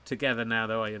together now,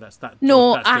 though, are you?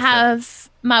 No, I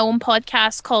have my own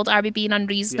podcast called Are We Being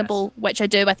Unreasonable, which I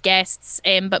do with guests,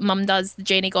 but Mum does the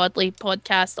Janie Godley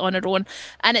podcast on her own,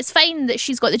 and it's fine that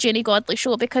she's got the Janie Godley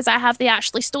show because I have the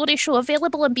Ashley Storrie show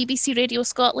available on BBC Radio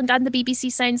Scotland and the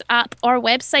BBC Sounds app or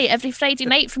website every Friday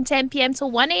night from 10 p.m.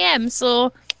 till 1 a.m.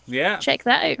 So check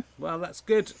that out. Well, that's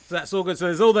good. So that's all good. So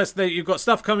there's all this. You've got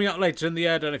stuff coming up later in the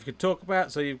year. I don't know if you could talk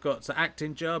about. So you've got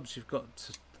acting jobs. You've got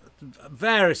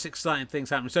various exciting things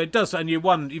happening. So it does. And you've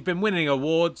been winning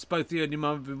awards. Both you and your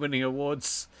mum have been winning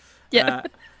awards. Yeah.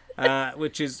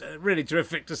 Which is really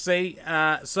terrific to see.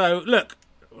 So look,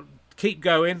 keep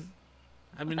going.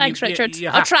 I mean, thanks, Richard.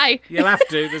 I'll try. You'll have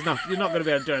to. You're not going to be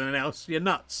able to do anything else. You're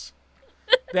nuts.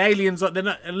 The aliens, they're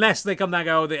not, unless they come down and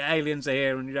go, oh, the aliens are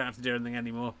here and you don't have to do anything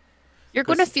anymore. You're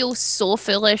going to feel so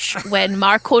foolish when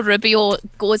Marco Rubio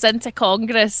goes into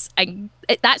Congress, and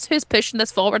that's who's pushing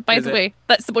this forward, by the way.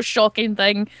 That's the most shocking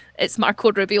thing. It's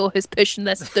Marco Rubio who's pushing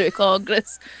this through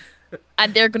Congress.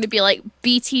 And they're going to be like,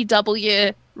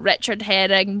 BTW, Richard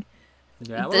Herring,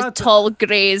 the tall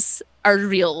greys are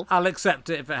real. I'll accept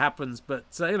it if it happens, but,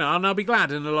 and I'll be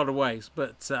glad in a lot of ways.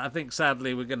 But I think,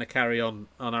 sadly, we're going to carry on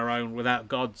our own without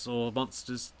gods or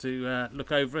monsters to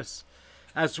look over us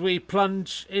as we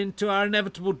plunge into our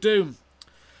inevitable doom.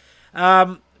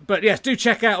 But yes, do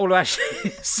check out all of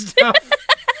Ashley's stuff.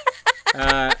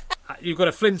 You've got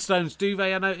a Flintstones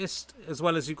duvet, I noticed, as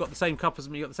well as you've got the same cup as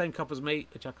me. You've got the same cup as me,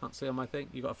 which I can't see on my thing.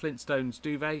 You've got a Flintstones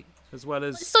duvet, as well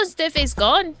as... Flintstones duvet's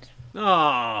gone.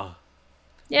 Oh.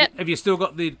 Yep. Have you still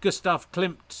got the Gustav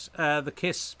Klimt, the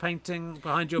Kiss painting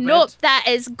behind your bed? Nope, that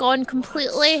is gone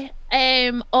completely.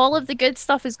 All of the good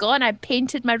stuff is gone. I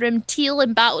painted my room teal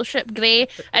and Battleship Grey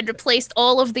and replaced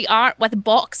all of the art with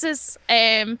boxes.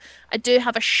 I do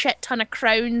have a shit ton of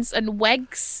crowns and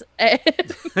wigs.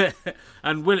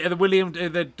 And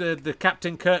the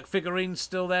Captain Kirk figurines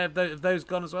still there? Have those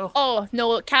gone as well? Oh,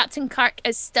 no, Captain Kirk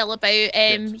is still about.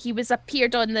 He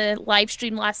appeared on the live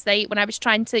stream last night when I was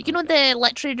trying to, the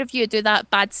literary review, do that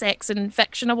Bad Sex and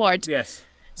Fiction Award. Yes.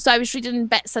 So I was reading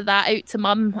bits of that out to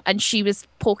Mum, and she was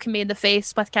poking me in the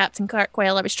face with Captain Kirk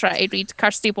while I was trying to read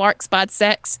Kirsty Wark's Bad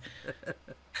Sex.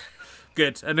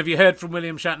 Good. And have you heard from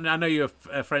William Shatner? I know you're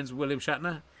friends with William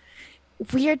Shatner.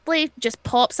 Weirdly, just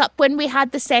pops up. When we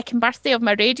had the second birthday of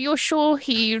my radio show,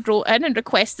 he wrote in and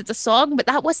requested a song, but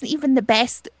that wasn't even the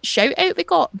best shout out we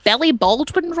got. Billy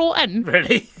Baldwin wrote in.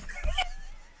 Really?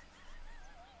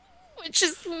 Which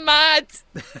is mad.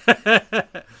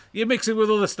 You're mixing with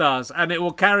all the stars, and it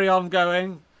will carry on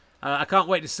going. I can't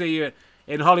wait to see you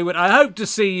in Hollywood. I hope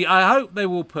they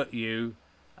will put you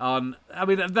on. I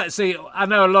mean, I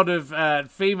know a lot of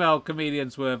female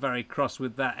comedians were very cross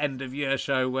with that end of year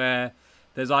show where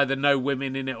there's either no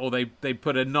women in it or they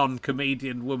put a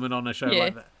non-comedian woman on a show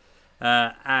like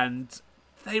that. And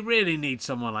they really need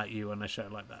someone like you on a show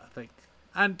like that, I think.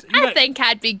 And I think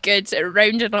I'd be good at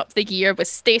rounding up the year with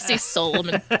Stacey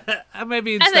Solomon.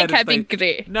 Maybe instead I think I'd be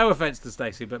great. No offense to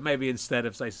Stacey, but maybe instead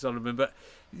of Stacey Solomon. But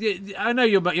I know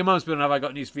your mum's been on Have I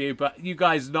Got News For You, but you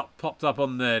guys not popped up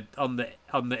on the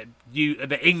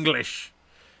English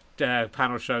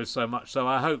panel shows so much. So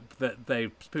I hope that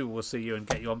people will see you and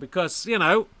get you on, because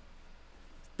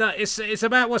that it's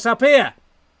about what's up here,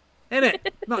 isn't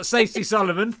it? Not Stacey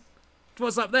Solomon.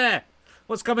 What's up there?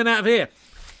 What's coming out of here?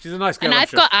 She's a nice girl. And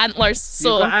I've got antlers,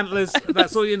 so... You've got antlers,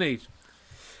 that's all you need.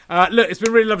 Look, it's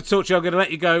been really lovely to talk to you. I'm going to let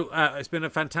you go. It's been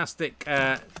a fantastic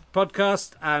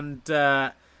podcast, and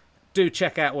do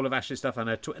check out all of Ashley's stuff on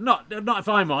her Twitch. Not if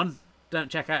I'm on. Don't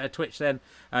check out her Twitch then.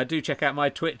 Do check out my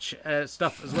Twitch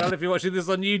stuff as well. If you're watching this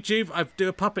on YouTube, I do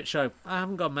a puppet show. I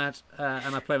haven't gone mad,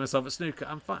 and I play myself at snooker.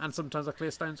 I'm fine, and sometimes I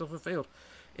clear stones off a field.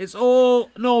 It's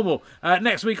all normal.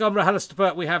 Next week on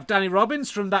RHLSTP, we have Danny Robbins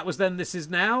from That Was Then, This Is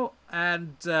Now.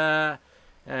 And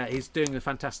he's doing a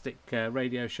fantastic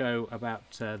radio show about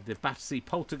the Battersea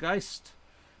Poltergeist.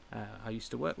 I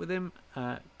used to work with him.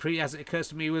 As It Occurs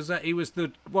to Me, he was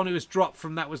the one who was dropped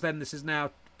from That Was Then, This Is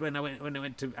Now when I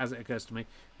went to As It Occurs to Me.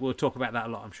 We'll talk about that a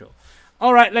lot, I'm sure.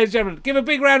 All right, ladies and gentlemen, give a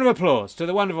big round of applause to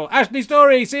the wonderful Ashley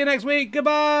Storrie. See you next week.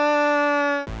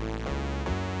 Goodbye.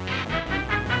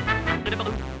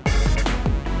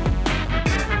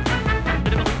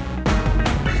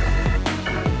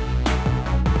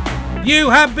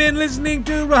 You have been listening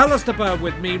to RHLSTP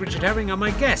with me, Richard Herring, and my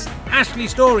guest, Ashley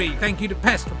Storrie. Thank you to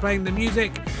Pest for playing the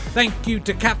music. Thank you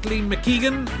to Kathleen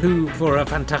McKeegan, who for a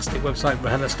fantastic website,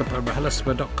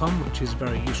 RHLSTP.com, which is a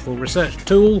very useful research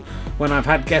tool when I've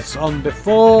had guests on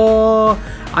before.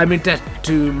 I'm in debt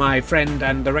to my friend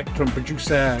and director and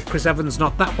producer, Chris Evans,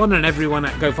 not that one, and everyone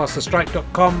at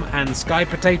GoFasterStrike.com and Sky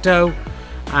Potato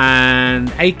and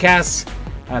ACAS.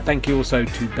 Thank you also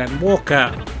to Ben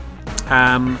Walker.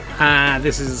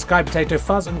 This is a Sky Potato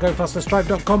Fuzz and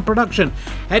GoFasterStripe.com production.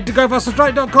 Head to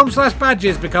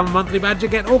GoFasterStripe.com/badges, become a monthly badger,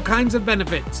 get all kinds of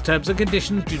benefits. Terms and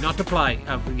conditions do not apply.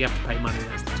 You have to pay money,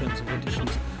 that's the terms and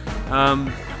conditions.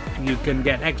 You can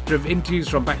get extra interviews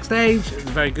from backstage. It's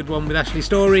a very good one with Ashley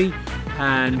Storrie.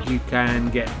 and you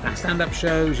can get stand-up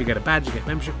shows, you get a badge, you get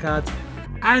membership cards,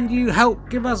 and you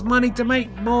help give us money to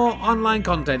make more online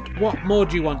content. What more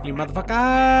do you want, you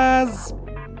motherfuckers?